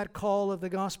obey that call of the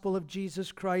gospel of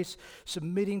Jesus Christ,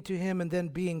 submitting to him and then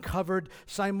being covered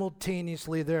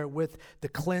simultaneously there with the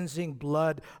cleansing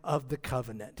blood of the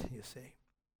covenant, you see.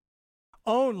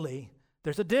 Only,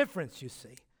 there's a difference, you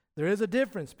see. There is a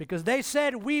difference because they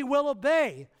said, "We will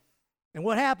obey." And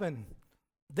what happened?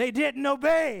 They didn't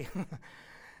obey.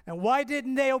 And why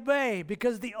didn't they obey?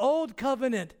 Because the old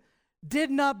covenant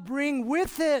did not bring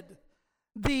with it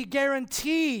the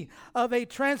guarantee of a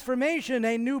transformation,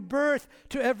 a new birth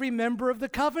to every member of the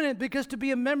covenant. Because to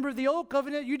be a member of the old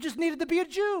covenant, you just needed to be a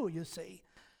Jew, you see.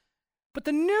 But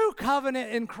the new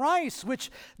covenant in Christ,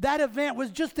 which that event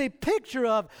was just a picture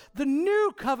of, the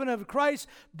new covenant of Christ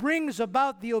brings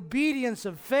about the obedience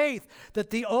of faith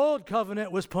that the old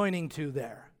covenant was pointing to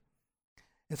there.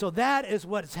 And so that is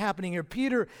what's happening here.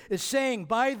 Peter is saying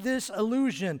by this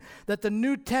allusion that the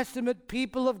New Testament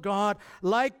people of God,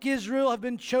 like Israel, have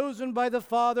been chosen by the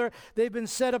Father. They've been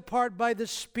set apart by the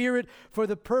Spirit for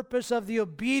the purpose of the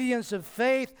obedience of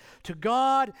faith to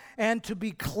God and to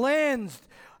be cleansed.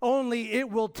 Only it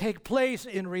will take place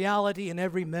in reality in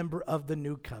every member of the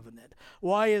new covenant.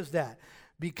 Why is that?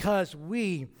 Because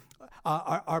we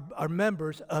are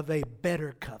members of a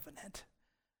better covenant,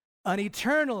 an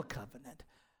eternal covenant,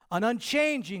 an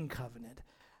unchanging covenant,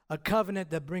 a covenant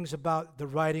that brings about the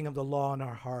writing of the law in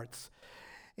our hearts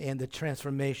and the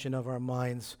transformation of our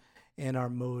minds and our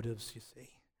motives, you see.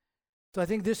 So I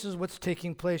think this is what's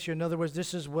taking place here. In other words,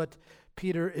 this is what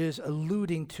Peter is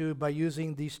alluding to by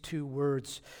using these two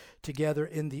words together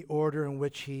in the order in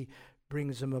which he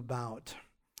brings them about.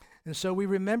 And so we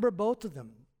remember both of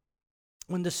them.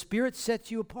 When the Spirit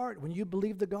sets you apart, when you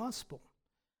believe the gospel,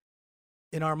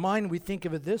 in our mind, we think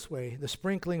of it this way, the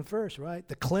sprinkling first, right?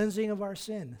 The cleansing of our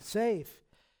sin, safe.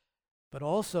 But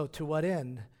also to what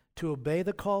end? To obey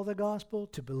the call of the gospel,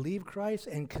 to believe Christ,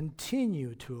 and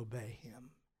continue to obey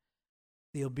him.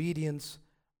 The obedience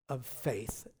of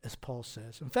faith, as Paul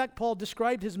says. In fact, Paul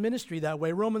described his ministry that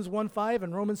way. Romans 1:5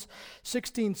 and Romans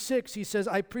 16:6, he says,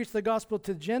 "I preach the gospel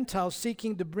to the Gentiles,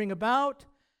 seeking to bring about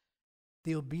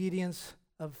the obedience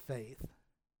of faith."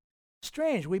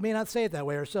 Strange, we may not say it that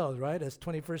way ourselves, right? As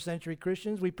 21st century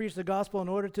Christians, we preach the gospel in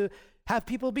order to have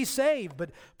people be saved.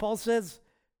 But Paul says,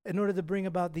 in order to bring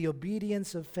about the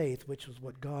obedience of faith, which is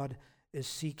what God is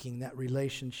seeking, that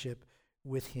relationship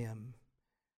with him.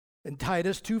 In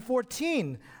Titus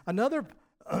 2:14, another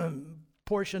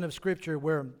portion of Scripture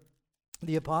where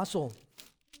the apostle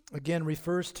again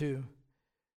refers to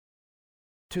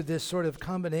this sort of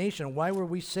combination. Why were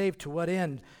we saved? To what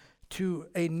end? To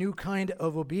a new kind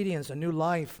of obedience, a new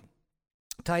life.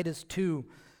 Titus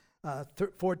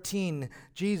 2:14,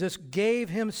 Jesus gave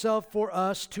himself for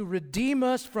us to redeem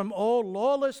us from all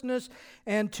lawlessness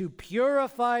and to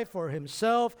purify for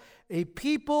himself a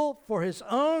people for his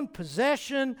own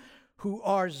possession who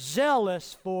are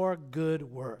zealous for good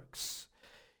works.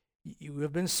 You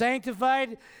have been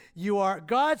sanctified, you are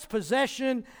God's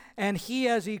possession, and he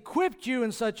has equipped you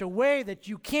in such a way that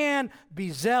you can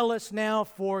be zealous now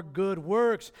for good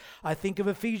works. I think of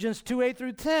Ephesians 2:8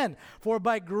 through 10. For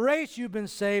by grace you've been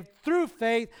saved through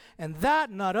faith, and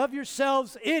that not of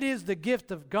yourselves, it is the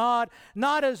gift of God,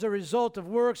 not as a result of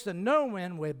works, that no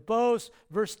one may boast.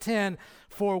 Verse 10,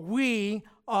 for we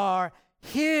are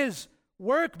his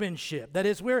workmanship. That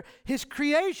is, we're his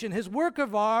creation, his work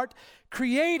of art,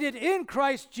 created in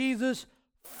Christ Jesus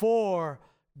for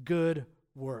good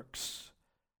works,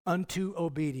 unto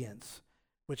obedience,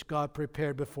 which God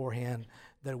prepared beforehand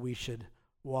that we should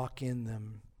walk in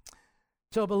them.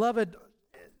 So, beloved,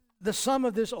 the sum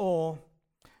of this all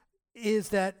is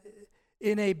that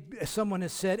someone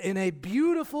has said, in a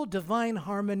beautiful divine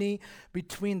harmony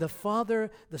between the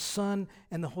Father, the Son,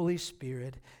 and the Holy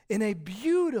Spirit, in a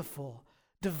beautiful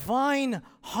divine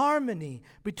harmony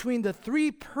between the three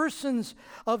persons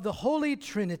of the Holy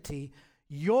Trinity,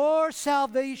 your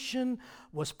salvation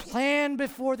was planned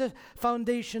before the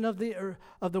foundation of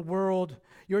the world.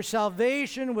 Your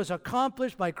salvation was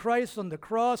accomplished by Christ on the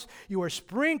cross. You are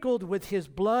sprinkled with His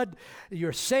blood.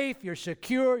 You're safe, you're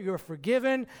secure, you're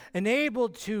forgiven,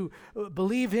 enabled to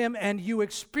believe Him, and you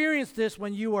experience this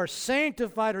when you are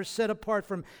sanctified or set apart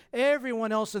from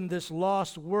everyone else in this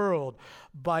lost world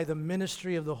by the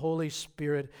ministry of the Holy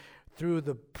Spirit through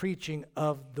the preaching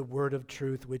of the word of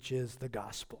truth, which is the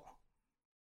gospel.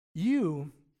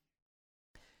 You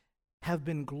have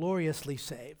been gloriously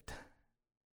saved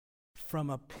from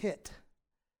a pit.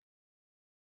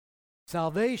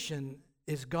 Salvation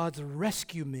is God's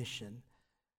rescue mission,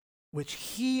 which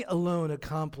He alone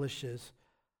accomplishes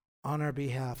on our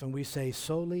behalf. And we say,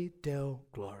 Soli Deo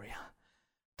Gloria.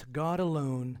 To God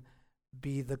alone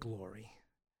be the glory.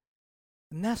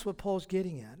 And that's what Paul's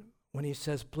getting at when he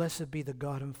says, Blessed be the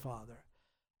God and Father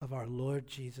of our Lord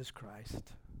Jesus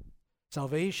Christ.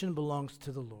 Salvation belongs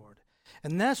to the Lord.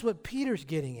 And that's what Peter's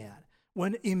getting at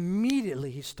when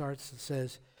immediately he starts and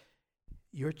says,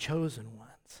 you're chosen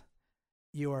ones.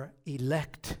 You are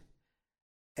elect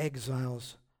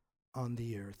exiles on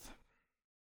the earth.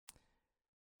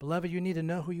 Beloved, you need to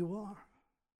know who you are.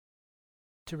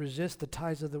 To resist the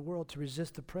ties of the world, to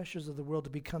resist the pressures of the world, to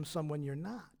become someone you're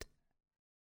not.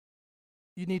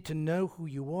 You need to know who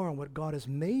you are and what God has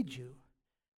made you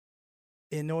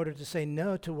in order to say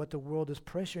no to what the world is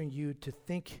pressuring you to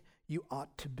think you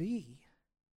ought to be.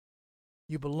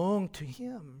 You belong to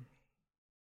Him.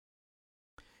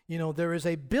 You know, there is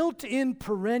a built-in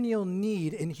perennial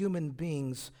need in human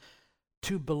beings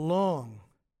to belong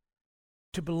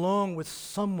with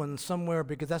someone somewhere,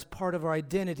 because that's part of our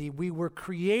identity. We were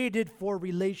created for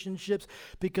relationships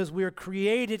because we are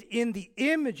created in the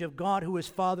image of God, who is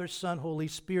Father, Son, Holy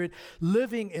Spirit,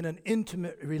 living in an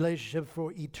intimate relationship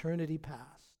for eternity past.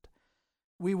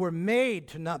 We were made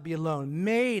to not be alone,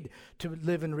 made to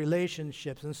live in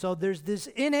relationships. And so there's this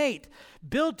innate,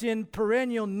 built-in,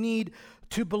 perennial need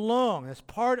to belong. That's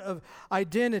part of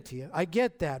identity. I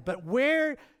get that. But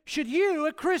where should you,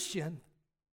 a Christian,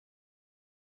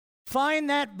 find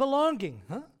that belonging?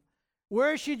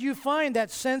 Where should you find that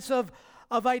sense of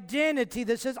identity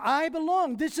that says, I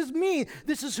belong, this is me,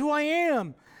 this is who I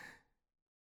am?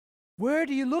 Where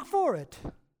do you look for it?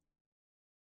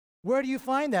 Where do you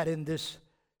find that in this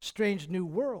strange new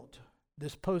world,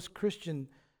 this post-Christian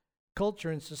culture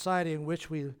and society in which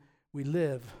we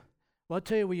live? Well, I'll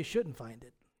tell you where you shouldn't find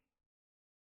it.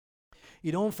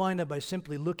 You don't find it by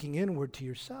simply looking inward to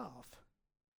yourself.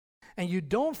 And you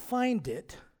don't find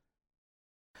it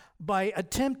by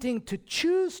attempting to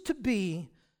choose to be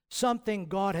something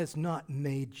God has not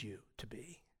made you to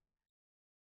be.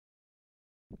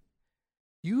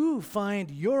 You find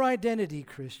your identity,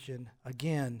 Christian,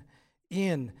 again,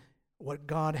 in what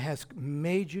God has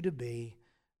made you to be,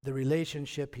 the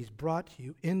relationship He's brought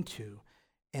you into,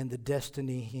 and the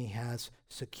destiny He has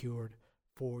secured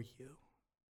for you.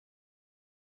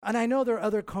 And I know there are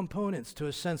other components to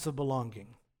a sense of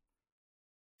belonging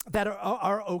that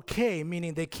are okay,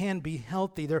 meaning they can be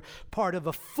healthy. They're part of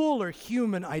a fuller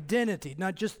human identity,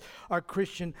 not just our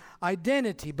Christian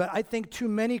identity. But I think too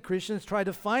many Christians try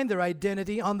to find their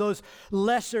identity on those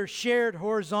lesser shared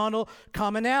horizontal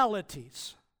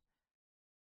commonalities.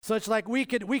 So it's like we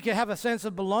could have a sense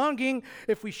of belonging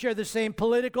if we share the same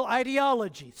political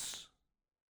ideologies.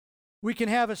 We can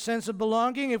have a sense of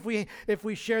belonging if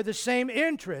we share the same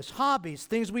interests, hobbies,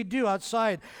 things we do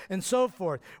outside, and so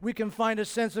forth. We can find a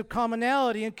sense of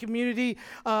commonality and community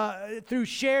through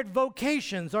shared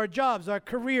vocations, our jobs, our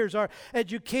careers, our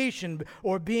education,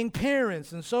 or being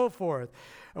parents, and so forth.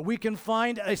 We can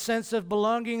find a sense of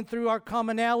belonging through our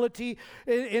commonality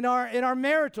in our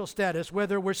marital status,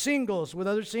 whether we're singles with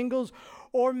other singles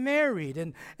or married,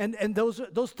 and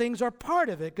those things are part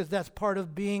of it, because that's part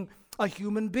of being a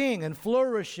human being and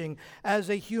flourishing as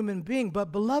a human being.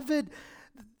 But beloved,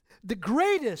 the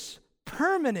greatest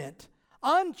permanent,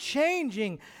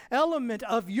 unchanging element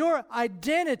of your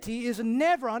identity is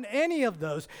never on any of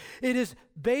those. It is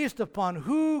based upon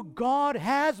who God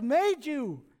has made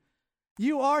you.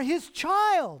 You are His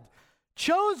child,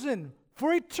 chosen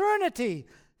for eternity,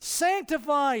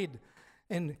 sanctified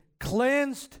and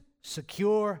cleansed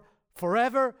secure,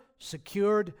 forever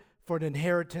secured for an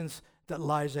inheritance that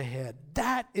lies ahead.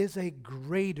 That is a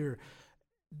greater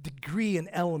degree and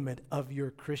element of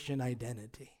your Christian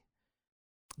identity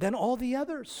than all the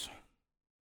others,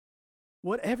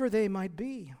 whatever they might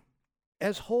be,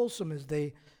 as wholesome as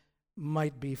they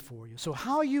might be for you. So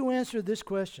how you answer this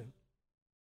question,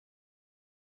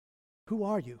 who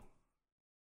are you,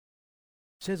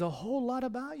 says a whole lot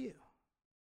about you.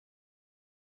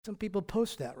 Some people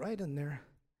post that, right, in their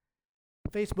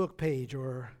Facebook page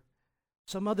or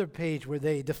some other page where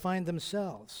they define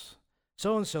themselves.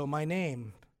 So-and-so, my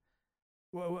name.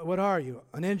 What are you?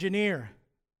 An engineer.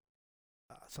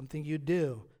 Something you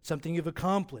do. Something you've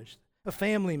accomplished. A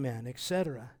family man,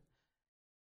 etc.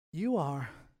 You are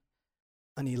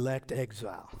an elect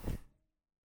exile.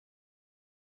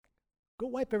 Go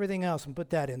wipe everything else and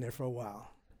put that in there for a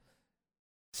while.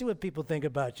 See what people think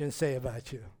about you and say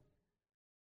about you.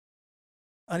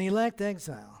 An elect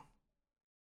exile.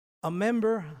 A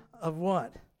member of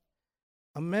what?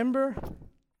 A member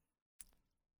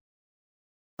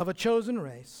of a chosen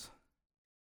race,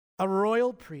 a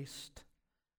royal priest,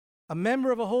 a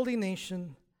member of a holy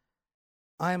nation.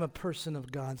 I am a person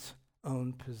of God's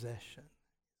own possession.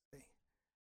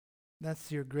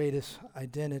 That's your greatest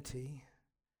identity.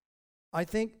 I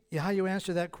think how you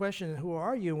answer that question, who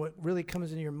are you, and what really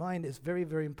comes into your mind is very,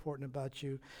 very important about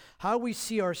you. How we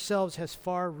see ourselves has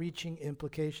far-reaching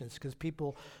implications because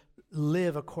people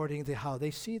live according to how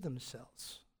they see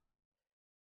themselves.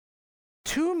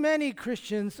 Too many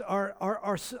Christians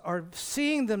are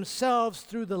seeing themselves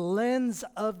through the lens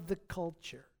of the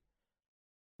culture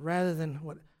rather than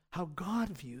how God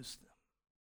views them.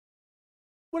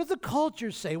 What does the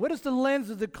culture say? What is the lens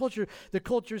of the culture? The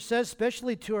culture says,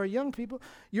 especially to our young people,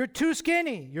 you're too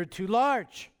skinny, you're too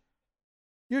large,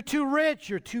 you're too rich,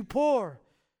 you're too poor,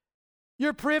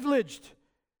 you're privileged,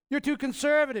 you're too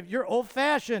conservative, you're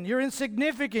old-fashioned, you're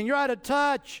insignificant, you're out of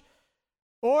touch,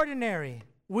 ordinary,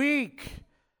 weak,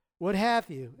 what have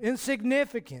you,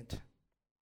 insignificant.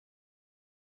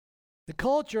 The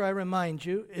culture, I remind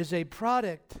you, is a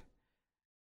product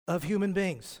of human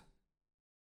beings.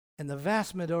 And the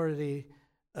vast majority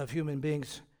of human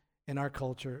beings in our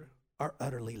culture are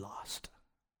utterly lost.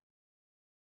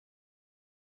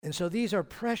 And so these are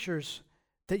pressures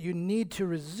that you need to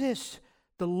resist.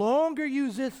 The longer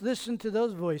you listen to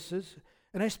those voices,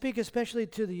 and I speak especially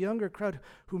to the younger crowd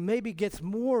who maybe gets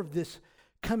more of this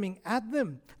coming at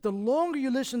them, the longer you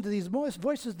listen to these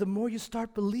voices, the more you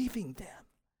start believing them.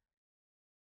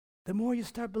 The more you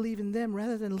start believing them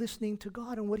rather than listening to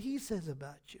God and what He says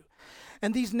about you.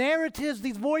 And these narratives,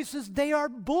 these voices, they are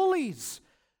bullies.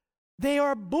 They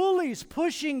are bullies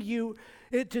pushing you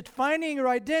into finding your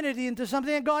identity into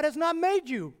something that God has not made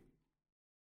you.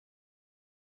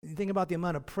 You think about the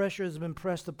amount of pressure that's been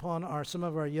pressed upon some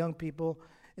of our young people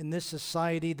in this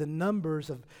society, the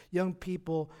numbers of young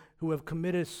people who have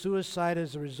committed suicide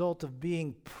as a result of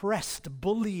being pressed,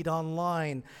 bullied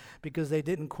online because they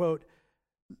didn't, quote,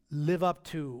 live up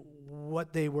to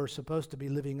what they were supposed to be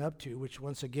living up to, which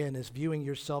once again is viewing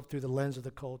yourself through the lens of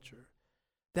the culture.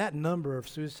 That number of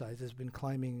suicides has been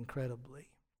climbing incredibly.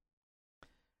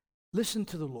 Listen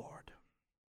to the Lord.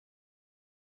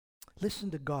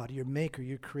 Listen to God, your maker,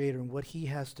 your creator, and what He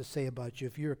has to say about you.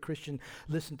 If you're a Christian,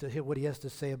 listen to what He has to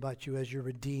say about you as your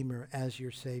Redeemer, as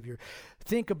your Savior.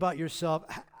 Think about yourself,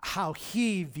 how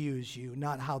He views you,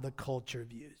 not how the culture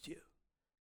views you.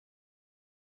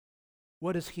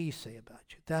 What does He say about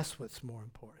you? That's what's more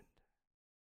important.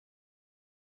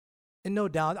 And no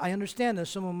doubt, I understand that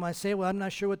someone might say, well, I'm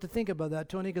not sure what to think about that,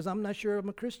 Tony, because I'm not sure I'm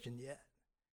a Christian yet.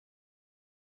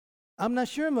 I'm not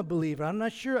sure I'm a believer. I'm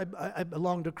not sure I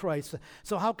belong to Christ.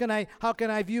 So how can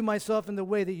I view myself in the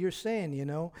way that you're saying, you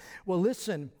know? Well,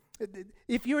 listen,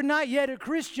 if you're not yet a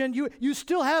Christian, you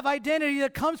still have identity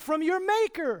that comes from your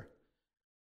Maker.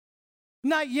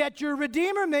 Not yet your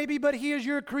Redeemer, maybe, but He is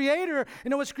your Creator. You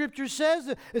know what Scripture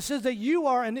says? It says that you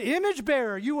are an image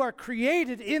bearer. You are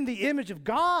created in the image of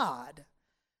God.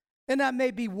 And that may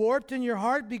be warped in your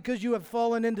heart because you have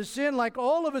fallen into sin like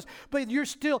all of us, but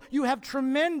you have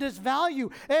tremendous value.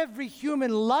 Every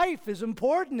human life is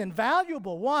important and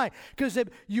valuable. Why? Because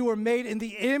you are made in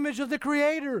the image of the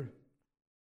Creator.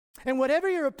 And whatever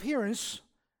your appearance,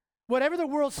 whatever the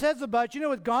world says about you, know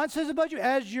what God says about you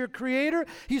as your Creator?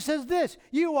 He says this: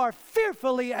 you are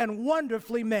fearfully and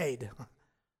wonderfully made.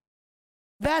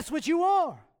 That's what you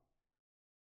are.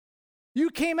 You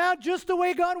came out just the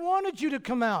way God wanted you to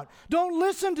come out. Don't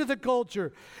listen to the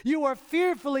culture. You are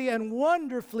fearfully and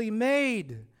wonderfully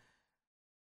made.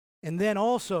 And then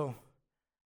also,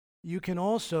 you can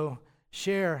also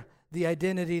share the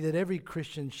identity that every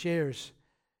Christian shares,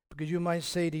 Because you might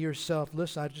say to yourself,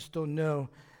 listen, I just don't know.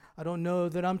 I don't know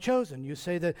that I'm chosen. You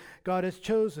say that God has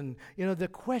chosen. You know, the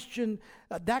question,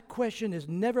 that question is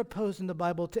never posed in the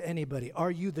Bible to anybody.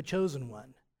 Are you the chosen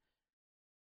one?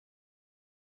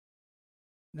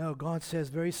 No, God says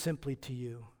very simply to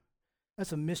you,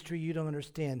 that's a mystery you don't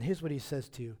understand. Here's what he says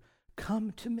to you.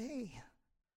 Come to me,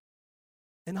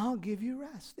 and I'll give you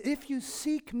rest. If you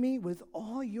seek me with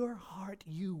all your heart,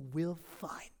 you will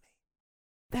find me.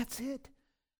 That's it.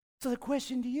 So the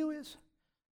question to you is,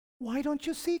 why don't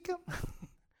you seek him?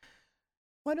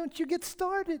 Why don't you get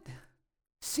started?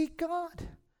 Seek God.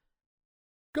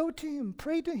 Go to him.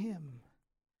 Pray to him.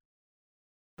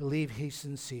 Believe he's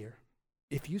sincere.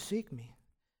 If you seek me,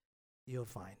 you'll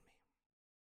find me.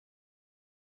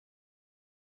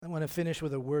 I want to finish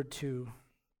with a word to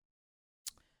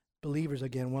believers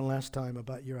again one last time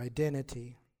about your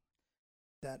identity.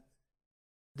 That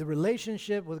the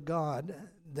relationship with God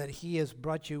that he has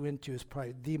brought you into is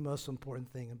probably the most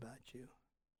important thing about you.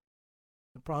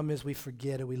 The problem is we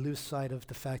forget it. We lose sight of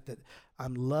the fact that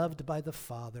I'm loved by the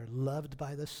Father, loved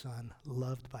by the Son,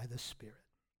 loved by the Spirit.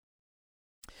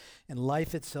 And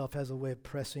life itself has a way of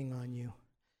pressing on you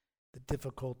the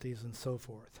difficulties and so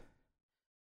forth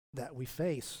that we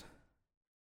face.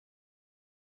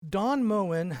 Don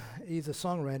Moen, he's a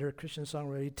songwriter, a Christian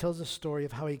songwriter. He tells a story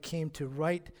of how he came to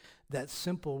write that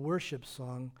simple worship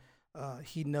song,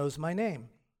 He Knows My Name.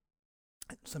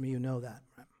 Some of you know that,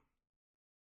 right?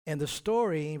 And the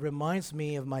story reminds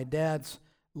me of my dad's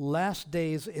last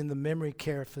days in the memory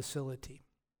care facility.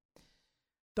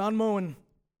 Don Moen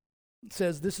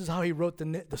says this is how he wrote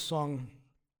the song,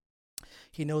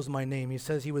 He Knows My Name. He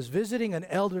says he was visiting an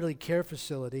elderly care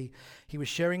facility. He was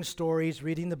sharing stories,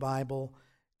 reading the Bible,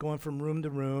 going from room to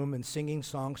room and singing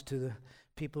songs to the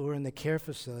people who were in the care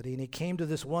facility. And he came to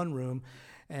this one room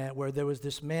where there was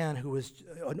this man who was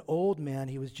an old man.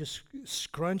 He was just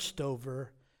scrunched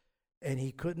over, and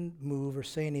he couldn't move or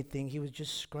say anything. He was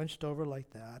just scrunched over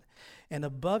like that. And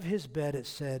above his bed it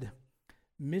said,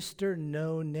 Mr.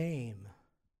 No Name.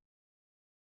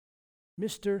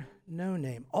 Mr. No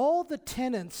Name. All the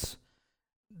tenants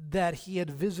that he had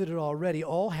visited already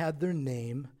all had their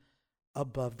name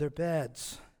above their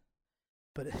beds.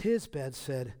 But his bed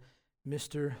said,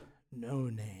 Mr. No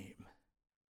Name.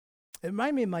 It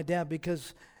reminded me of my dad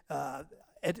because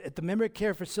at the memory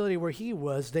care facility where he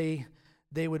was, they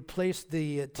would place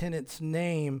the tenant's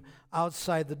name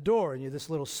outside the door. And this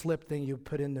little slip thing you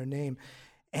put in their name.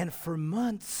 And for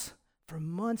months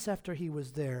after he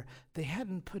was there, they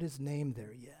hadn't put his name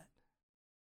there yet.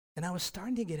 And I was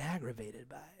starting to get aggravated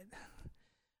by it.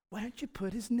 Why don't you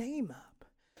put his name up?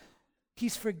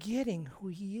 He's forgetting who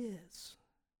he is.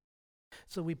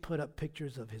 So we put up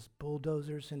pictures of his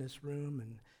bulldozers in his room,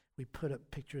 and we put up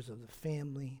pictures of the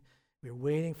family. We were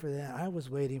waiting for that. I was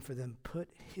waiting for them to put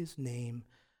his name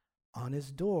on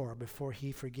his door before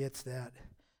he forgets that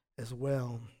as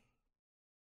well.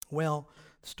 Well,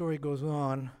 the story goes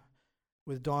on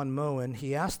with Don Moen.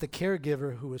 He asked the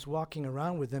caregiver who was walking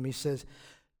around with him, he says,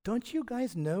 don't you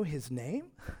guys know his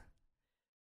name?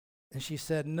 And she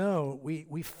said, no,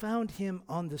 we found him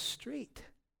on the street.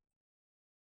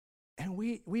 And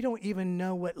we don't even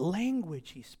know what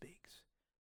language he speaks.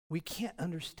 We can't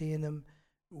understand him.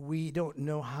 We don't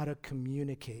know how to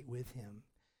communicate with him.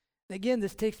 Again,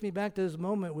 this takes me back to this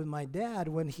moment with my dad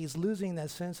when he's losing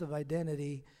that sense of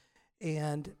identity,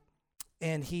 and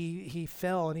he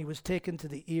fell and he was taken to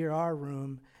the ER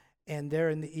room, and there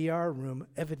in the ER room,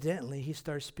 evidently he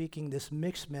starts speaking this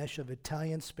mixed mesh of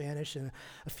Italian, Spanish, and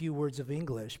a few words of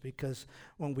English, because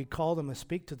when we called them and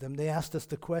speak to them, they asked us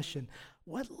the question,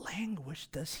 what language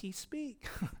does he speak?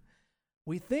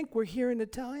 We think we're hearing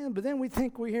Italian, but then we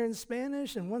think we're hearing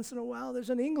Spanish, and once in a while there's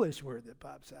an English word that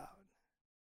pops out.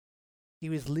 He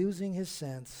was losing his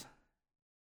sense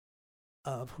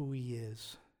of who he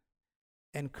is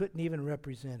and couldn't even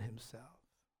represent himself.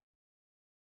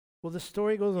 Well, the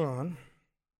story goes on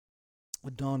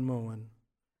with Don Moen.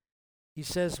 He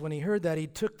says when he heard that, he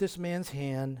took this man's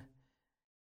hand,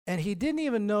 and he didn't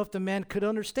even know if the man could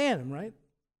understand him, right?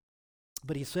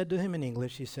 But he said to him in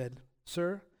English, he said,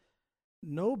 sir,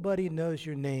 nobody knows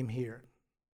your name here,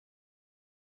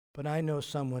 but I know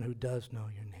someone who does know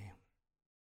your name.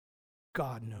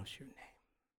 God knows your name.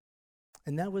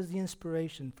 And that was the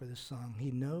inspiration for the song.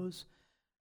 He knows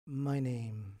my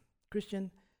name.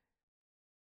 Christian,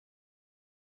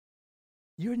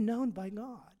 you're known by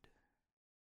God,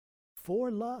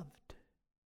 foreloved.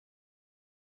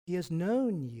 He has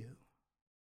known you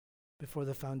before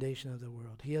the foundation of the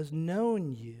world. He has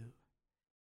known you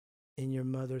in your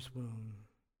mother's womb.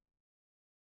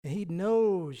 And he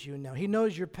knows you now. He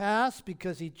knows your past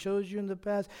because he chose you in the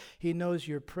past. He knows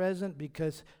your present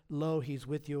because, lo, he's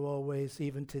with you always,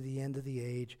 even to the end of the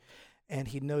age. And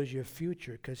he knows your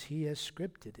future because he has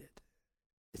scripted it.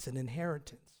 It's an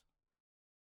inheritance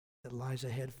that lies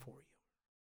ahead for you.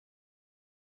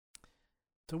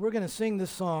 So we're going to sing this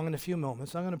song in a few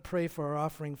moments. I'm going to pray for our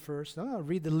offering first. I'm going to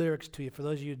read the lyrics to you for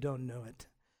those of you who don't know it.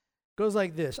 It goes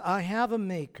like this. I have a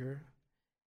maker.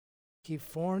 He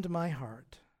formed my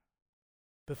heart.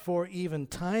 Before even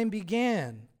time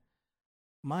began,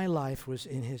 my life was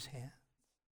in his hand.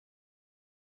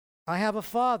 I have a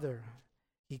father.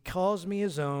 He calls me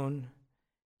his own.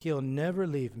 He'll never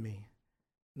leave me,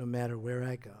 no matter where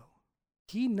I go.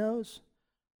 He knows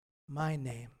my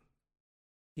name.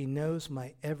 He knows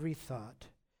my every thought.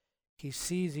 He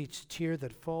sees each tear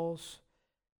that falls,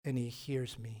 and he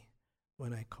hears me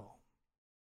when I call.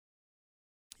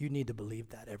 You need to believe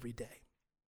that every day.